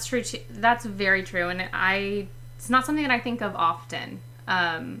 That's true. That's very true. And it's not something that I think of often,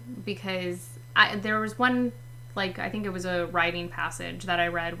 because there was one, like, I think it was a writing passage that I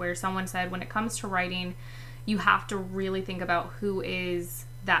read where someone said, when it comes to writing, you have to really think about who is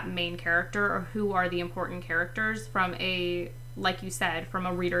that main character, or who are the important characters from a, like you said, from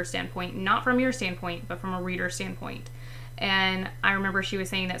a reader standpoint, not from your standpoint, but from a reader standpoint. And I remember she was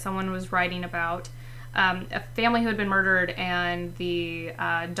saying that someone was writing about a family who had been murdered, and the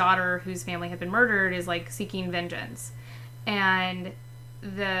daughter whose family had been murdered is like seeking vengeance. And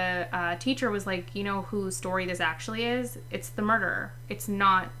the teacher was like, you know whose story this actually is? It's the murderer. It's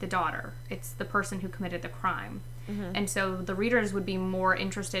not the daughter. It's the person who committed the crime. Mm-hmm. And so the readers would be more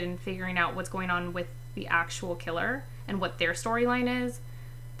interested in figuring out what's going on with the actual killer and what their storyline is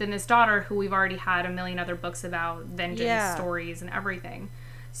than this daughter who we've already had a million other books about, vengeance stories and everything.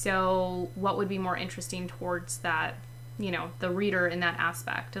 So what would be more interesting towards that, you know, the reader in that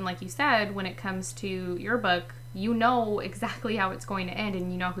aspect? And like you said, when it comes to your book, you know exactly how it's going to end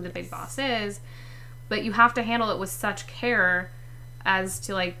and you know who the big boss is. but you have to handle it with such care as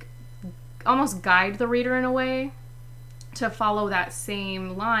to, like, almost guide the reader in a way to follow that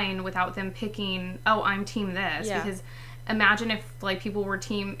same line without them picking, oh, I'm team this. Yeah. Because imagine if, like, people were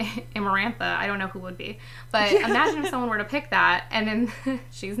team Amarantha. I don't know who would be. But imagine if someone were to pick that and then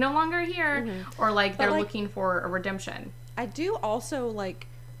she's no longer here. Mm-hmm. Or, like, they're looking for a redemption. I do also, like,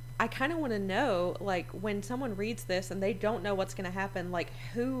 I kind of want to know, like, when someone reads this and they don't know what's going to happen, like,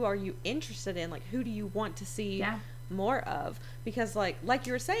 who are you interested in? Like, who do you want to see more of? Because, like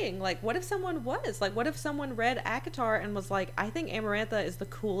you were saying, like, what if someone read ACOTAR and was like, I think Amarantha is the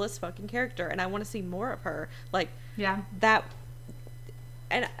coolest fucking character and I want to see more of her. Like, that,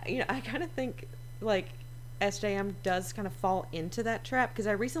 and, you know, I kind of think, like, SJM does kind of fall into that trap, because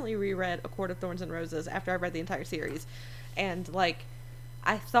I recently reread A Court of Thorns and Roses after I read the entire series, and, like,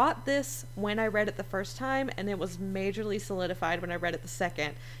 I thought this when I read it the first time, and it was majorly solidified when I read it the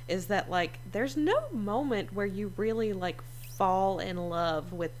second, is that, like, there's no moment where you really, like, fall in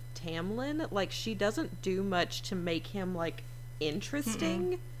love with Tamlin. Like, she doesn't do much to make him, like,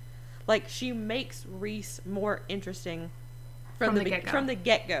 interesting. Like, she makes Rhys more interesting from the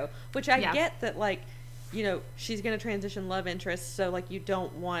get-go. Which I get that, like, you know, she's going to transition love interest, so, like, you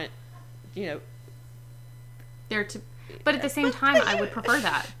don't want, you know... But at the same time, I would prefer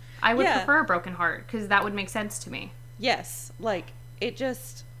that. I would prefer a broken heart, because that would make sense to me. Yes. Like, it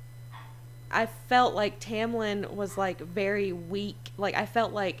just... I felt like Tamlin was, like, very weak. Like, I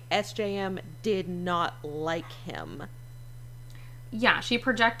felt like SJM did not like him. Yeah, she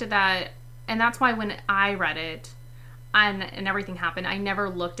projected that, and that's why when I read it, and everything happened, I never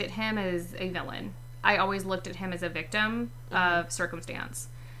looked at him as a villain. I always looked at him as a victim of circumstance.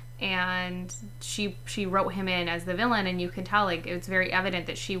 And she wrote him in as the villain, and you can tell, like, it's very evident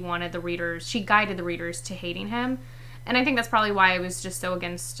that she guided the readers to hating him. And I think that's probably why I was just so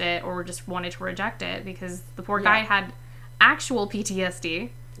against it, or just wanted to reject it, because the poor guy had actual PTSD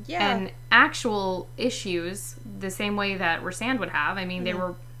and actual issues, the same way that Rhysand would have. I mean,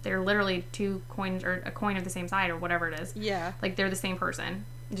 they're literally two coins, or a coin of the same side, or whatever it is. Yeah. Like, they're the same person,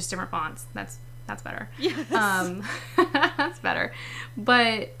 just different fonts. That's better. Yes. That's better.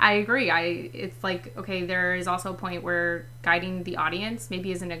 But I agree. It's like, okay, there is also a point where guiding the audience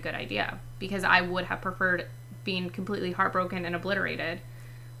maybe isn't a good idea, because I would have preferred being completely heartbroken and obliterated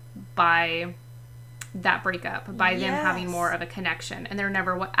by that breakup, by them having more of a connection. And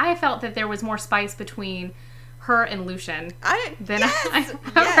I felt that there was more spice between her and Lucian than I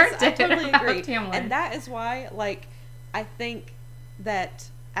ever did. I totally agree. Tamlin. And that is why, like, I think that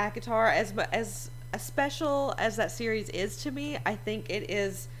ACOTAR, as special as that series is to me, I think it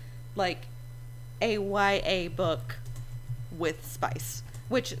is, like, a YA book with spice.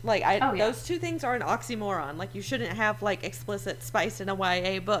 Which, like, those two things are an oxymoron. Like, you shouldn't have, like, explicit spice in a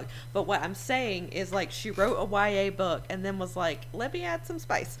YA book. But what I'm saying is, like, she wrote a YA book and then was like, let me add some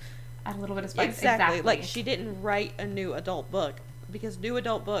spice. Add a little bit of spice. Exactly. Like, she didn't write a new adult book, because new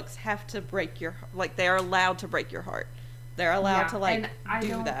adult books have to break your... Like, they are allowed to break your heart. They're allowed to, like,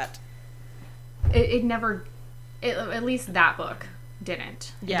 do that. It never... at least that book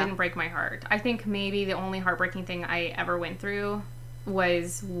didn't. It didn't break my heart. I think maybe the only heartbreaking thing I ever went through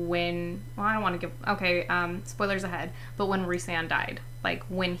was when... Well, I don't want to give... Okay, spoilers ahead. But when Rhysand died. Like,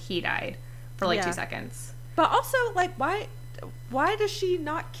 when he died. For, like, 2 seconds. But also, like, why does she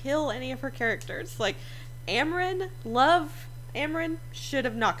not kill any of her characters? Like, Amren should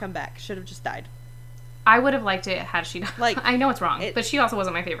have not come back. Should have just died. I would have liked it had she died. Like, I know it's wrong, but she also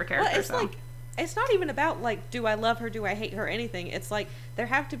wasn't my favorite character. Well, it's like, it's not even about, like, do I love her, do I hate her, anything. It's like, there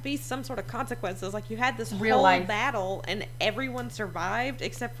have to be some sort of consequences. Like, you had this whole battle, and everyone survived,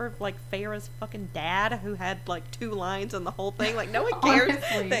 except for, like, Feyre's fucking dad, who had, like, 2 lines in the whole thing. Like, no one cares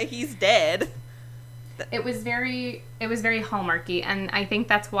that he's dead. It was very Hallmarky, and I think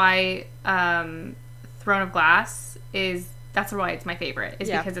that's why Throne of Glass that's why it's my favorite,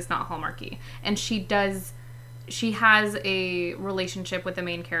 because it's not Hallmarky. And she has a relationship with the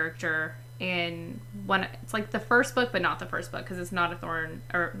main character in it's like the first book, but not the first book, because it's not a Thorn,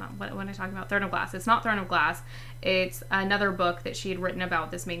 or not, what am I talking about? Throne of Glass. It's not Throne of Glass. It's another book that she had written about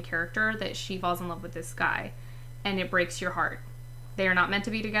this main character, that she falls in love with this guy, and it breaks your heart. They are not meant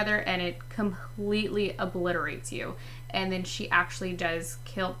to be together, and it completely obliterates you. And then she actually does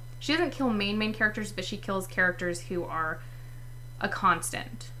kill... She doesn't kill main characters, but she kills characters who are a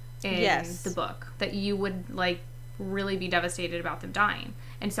constant in the book. That you would, like, really be devastated about them dying.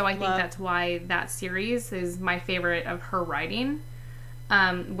 And so I think that's why that series is my favorite of her writing.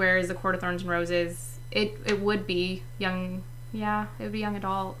 Whereas The Court of Thorns and Roses, it would be young... Yeah, it would be young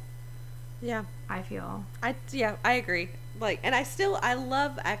adult. Yeah. I feel. I agree. Like, and I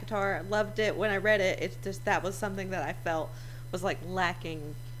love ACOTAR. Loved it when I read it. It's just, that was something that I felt was, like,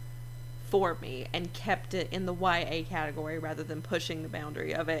 lacking for me, and kept it in the YA category rather than pushing the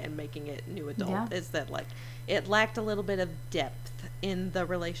boundary of it and making it new adult. Yeah. Is that, like, it lacked a little bit of depth in the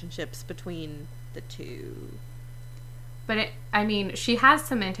relationships between the two. But she has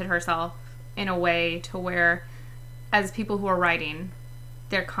cemented herself in a way to where, as people who are writing,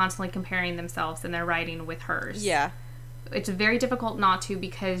 they're constantly comparing themselves and their writing with hers. Yeah. It's very difficult not to,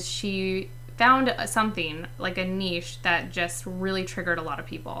 because she found something, like a niche, that just really triggered a lot of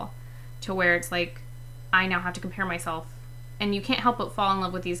people, to where it's like, I now have to compare myself, and you can't help but fall in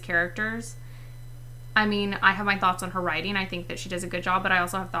love with these characters. I mean, I have my thoughts on her writing. I think that she does a good job, but I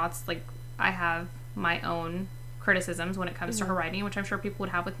also have thoughts, like, I have my own criticisms when it comes to her writing, which I'm sure people would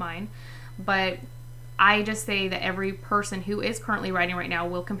have with mine. But I just say that every person who is currently writing right now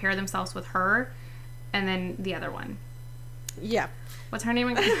will compare themselves with her, and then the other one. Yeah. What's her name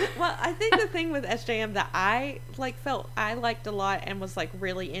again? Well, I think the thing with SJM that I, like, felt I liked a lot and was, like,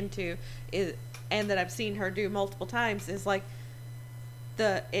 really into is, and that I've seen her do multiple times, is, like,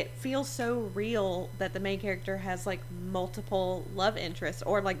 it feels so real that the main character has, like, multiple love interests,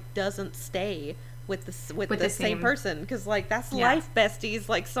 or, like, doesn't stay with the same person, because, like, that's life, besties.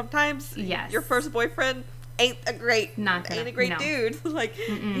 Like, sometimes your first boyfriend ain't a great dude. Like,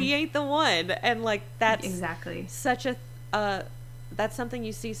 he ain't the one, and, like, that's exactly such a that's something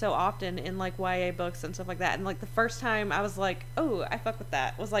you see so often in, like, YA books and stuff like that. And, like, the first time I was like, oh, I fuck with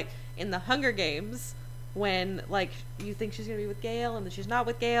that, was, like, in the Hunger Games, when, like, you think she's gonna be with Gale, and then she's not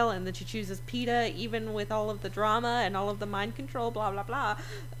with Gale, and then she chooses PETA, even with all of the drama and all of the mind control, blah blah blah.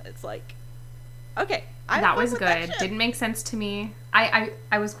 It's like, okay, that was good. Didn't make sense to me. I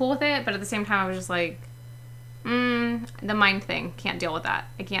was cool with it, but at the same time I was just like, the mind thing, can't deal with that.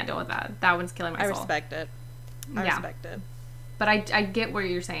 I can't deal with that. That one's killing my soul. I respect it. I respect it. But I get what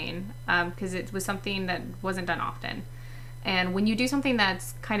you're saying, because it was something that wasn't done often. And when you do something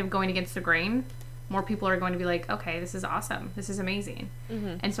that's kind of going against the grain, more people are going to be like, okay, this is awesome. This is amazing.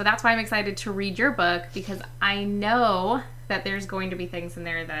 Mm-hmm. And so that's why I'm excited to read your book, because I know that there's going to be things in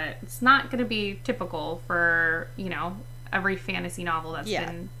there that it's not going to be typical for, every fantasy novel that's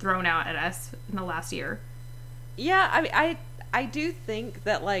been thrown out at us in the last year. Yeah, I mean, I do think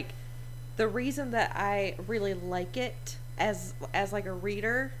that, like, the reason that I really like it as like a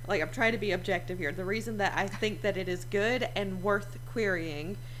reader, like, I'm trying to be objective here, the reason that I think that it is good and worth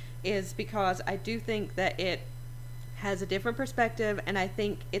querying is because I do think that it has a different perspective, and I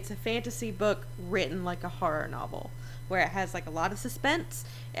think it's a fantasy book written like a horror novel, where it has, like, a lot of suspense,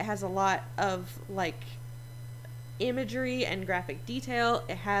 it has a lot of, like, imagery and graphic detail,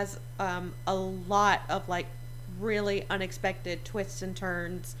 it has a lot of, like, really unexpected twists and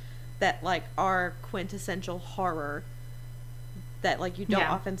turns that, like, are quintessential horror that, like, you don't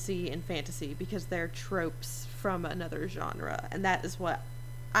often see in fantasy, because they're tropes from another genre, and that is what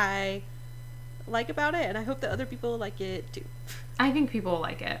I like about it, and I hope that other people like it too. I think people will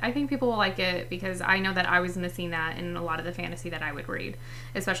like it. I think people will like it because I know that I was missing that in a lot of the fantasy that I would read,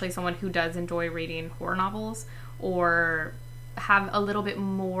 especially someone who does enjoy reading horror novels or have a little bit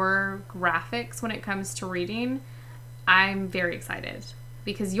more graphics when it comes to reading. I'm very excited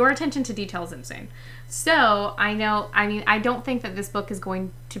because your attention to detail is insane. So I don't think that this book is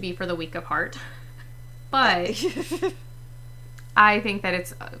going to be for the weak of heart, but I think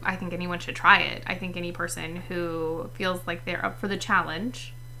anyone should try it. I think any person who feels like they're up for the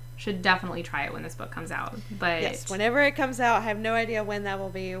challenge should definitely try it when this book comes out. But yes, whenever it comes out, I have no idea when that will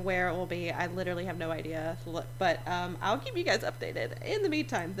be, where it will be. I literally have no idea. But I'll keep you guys updated. In the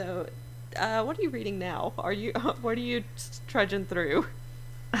meantime, though, what are you reading now? What are you trudging through?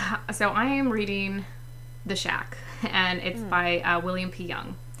 So I am reading The Shack, and it's by William P.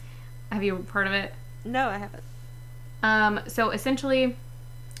 Young. Have you heard of it? No, I haven't. So essentially,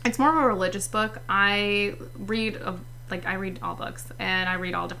 it's more of a religious book. I read all books, and I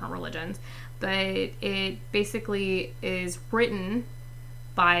read all different religions, but it basically is written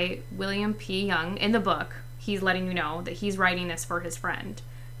by William P. Young. In the book, he's letting you know that he's writing this for his friend,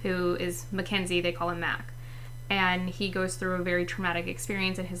 who is Mackenzie. They call him Mac. And he goes through a very traumatic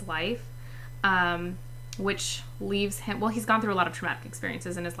experience in his life, which leaves him... Well, he's gone through a lot of traumatic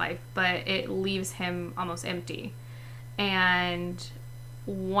experiences in his life, but it leaves him almost empty. And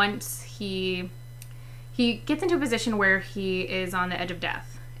once he gets into a position where he is on the edge of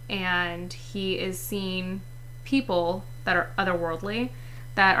death, and he is seeing people that are otherworldly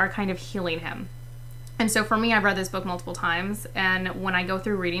that are kind of healing him. And so for me, I've read this book multiple times, and when I go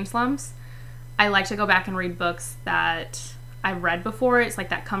through reading slumps, I like to go back and read books that I've read before. It's like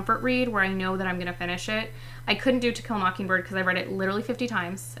that comfort read where I know that I'm going to finish it. I couldn't do To Kill a Mockingbird because I read it literally 50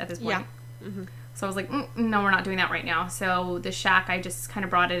 times at this point. Yeah. Mm-hmm. So I was like, no, we're not doing that right now. So The Shack, I just kind of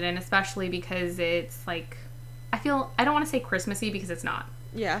brought it in, especially because it's like, I don't want to say Christmassy because it's not.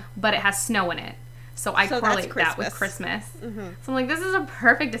 Yeah. But it has snow in it. So I correlate that with Christmas. Mm-hmm. So I'm like, this is a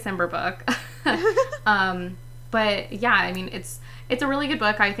perfect December book. But yeah, I mean, it's a really good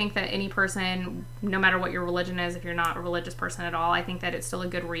book. I think that any person, no matter what your religion is, if you're not a religious person at all, I think that it's still a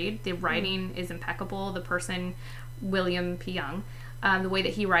good read. The writing is impeccable. The person, William P. Young, the way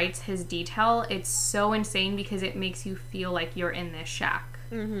that he writes his detail, it's so insane because it makes you feel like you're in this shack.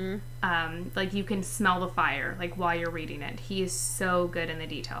 Mm-hmm. Like you can smell the fire, like while you're reading it. He is so good in the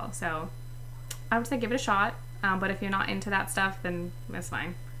detail. So I would say give it a shot. But if you're not into that stuff, then that's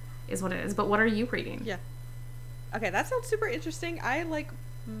fine. Is what it is. But what are you reading? Yeah. Okay, that sounds super interesting. I might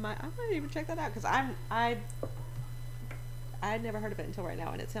even check that out because I'd never heard of it until right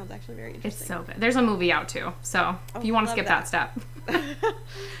now, and it sounds actually very interesting. It's so good. There's a movie out too, so if you want to skip that step.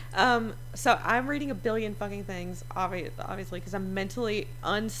 So I'm reading a billion fucking things, obviously, because I'm mentally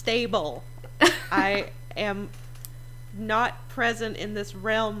unstable. I am not present in this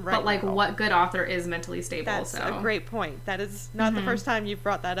realm right now. But like, what good author is mentally stable? That's a great point. That is not the first time you've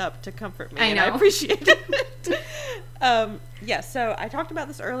brought that up to comfort me. I know. And I appreciate it. Yeah, so I talked about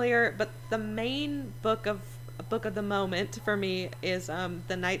this earlier, but the main book of the moment for me is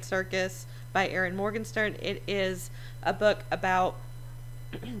The Night Circus by Erin Morgenstern. It is a book about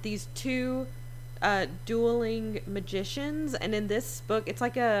these two dueling magicians, and in this book, it's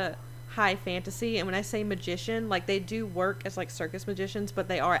like a high fantasy, and when I say magician, like they do work as like circus magicians, but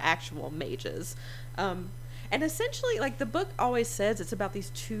they are actual mages. And essentially, like, the book always says it's about these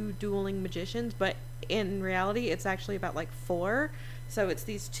two dueling magicians, but in reality, it's actually about like four. So it's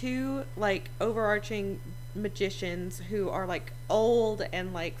these two like overarching magicians who are like old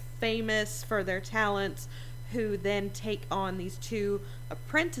and like famous for their talents, who then take on these two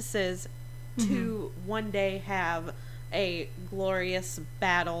apprentices to one day have a glorious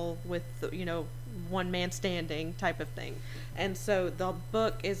battle with, you know, one man standing type of thing. And so the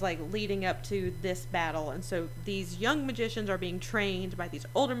book is like leading up to this battle, and so these young magicians are being trained by these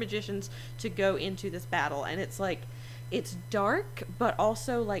older magicians to go into this battle, and it's like, it's dark but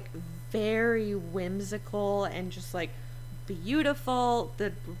also like very whimsical and just like beautiful.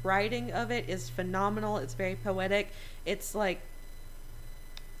 The writing of it is phenomenal. It's very poetic. It's like,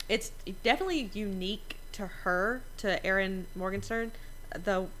 it's definitely unique to her, to Erin Morgenstern,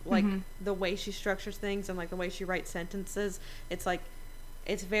 the like the way she structures things and like the way she writes sentences. It's like,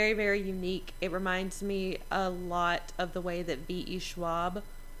 it's very, very unique. It reminds me a lot of the way that V.E. Schwab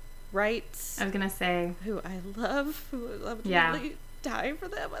writes. I was gonna say, who I love yeah, really die for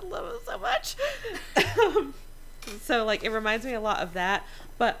them. I love them so much. So like, it reminds me a lot of that,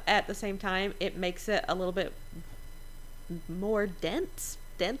 but at the same time it makes it a little bit more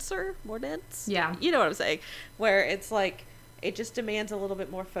denser, more dense. Yeah. You know what I'm saying? Where it's like, it just demands a little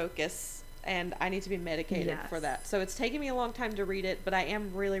bit more focus, and I need to be medicated for that. So it's taken me a long time to read it, but I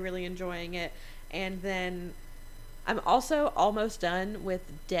am really, really enjoying it. And then I'm also almost done with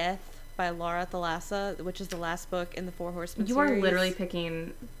Death by Laura Thalassa, which is the last book in the Four Horsemen series. You are literally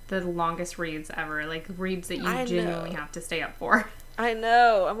picking the longest reads ever, like reads that you genuinely have to stay up for. I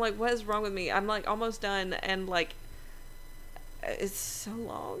know. I'm like, what is wrong with me? I'm like almost done, and like, it's so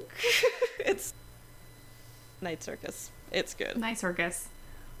long. It's Night Circus. It's good. Night Circus.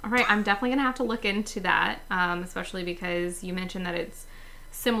 All right, I'm definitely gonna have to look into that, especially because you mentioned that it's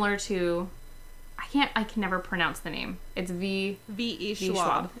similar to, I can never pronounce the name. It's V.E.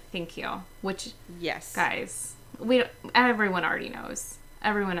 Schwab. Thank you. Which, yes, guys, everyone already knows.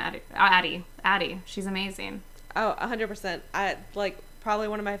 Everyone, Addie, she's amazing. Oh, 100%. I like, probably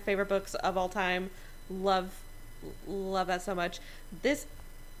one of my favorite books of all time. Love that so much.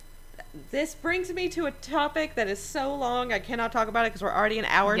 This brings me to a topic that is so long I cannot talk about it because we're already an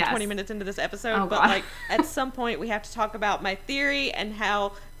hour and 20 minutes into this episode. Oh, but God. like, at some point we have to talk about my theory and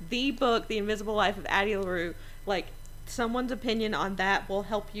how the book, The Invisible Life of Addie LaRue, like, someone's opinion on that will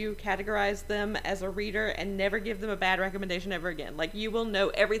help you categorize them as a reader and never give them a bad recommendation ever again. Like, you will know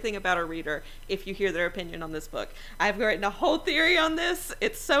everything about a reader if you hear their opinion on this book. I've written a whole theory on this.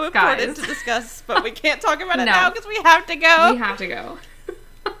 It's so important to discuss, but we can't talk about it now because we have to go. We have to go.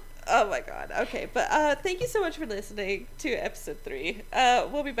 Oh my God. Okay. But thank you so much for listening to episode 3.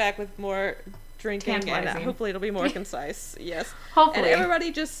 We'll be back with more drinking, and hopefully it'll be more concise. Yes. Hopefully. And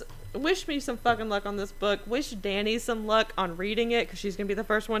everybody just wish me some fucking luck on this book. Wish Danny some luck on reading it, because she's going to be the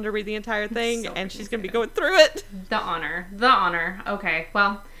first one to read the entire thing, and she's going to be going through it. The honor. Okay.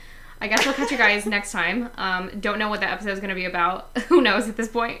 Well, I guess we'll catch you guys next time. Don't know what the episode is going to be about. Who knows at this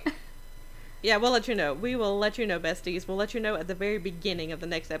point? Yeah, we'll let you know. We will let you know, besties. We'll let you know at the very beginning of the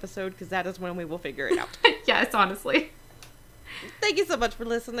next episode, because that is when we will figure it out. Yes, honestly. Thank you so much for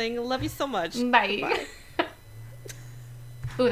listening. Love you so much. Bye. Bye.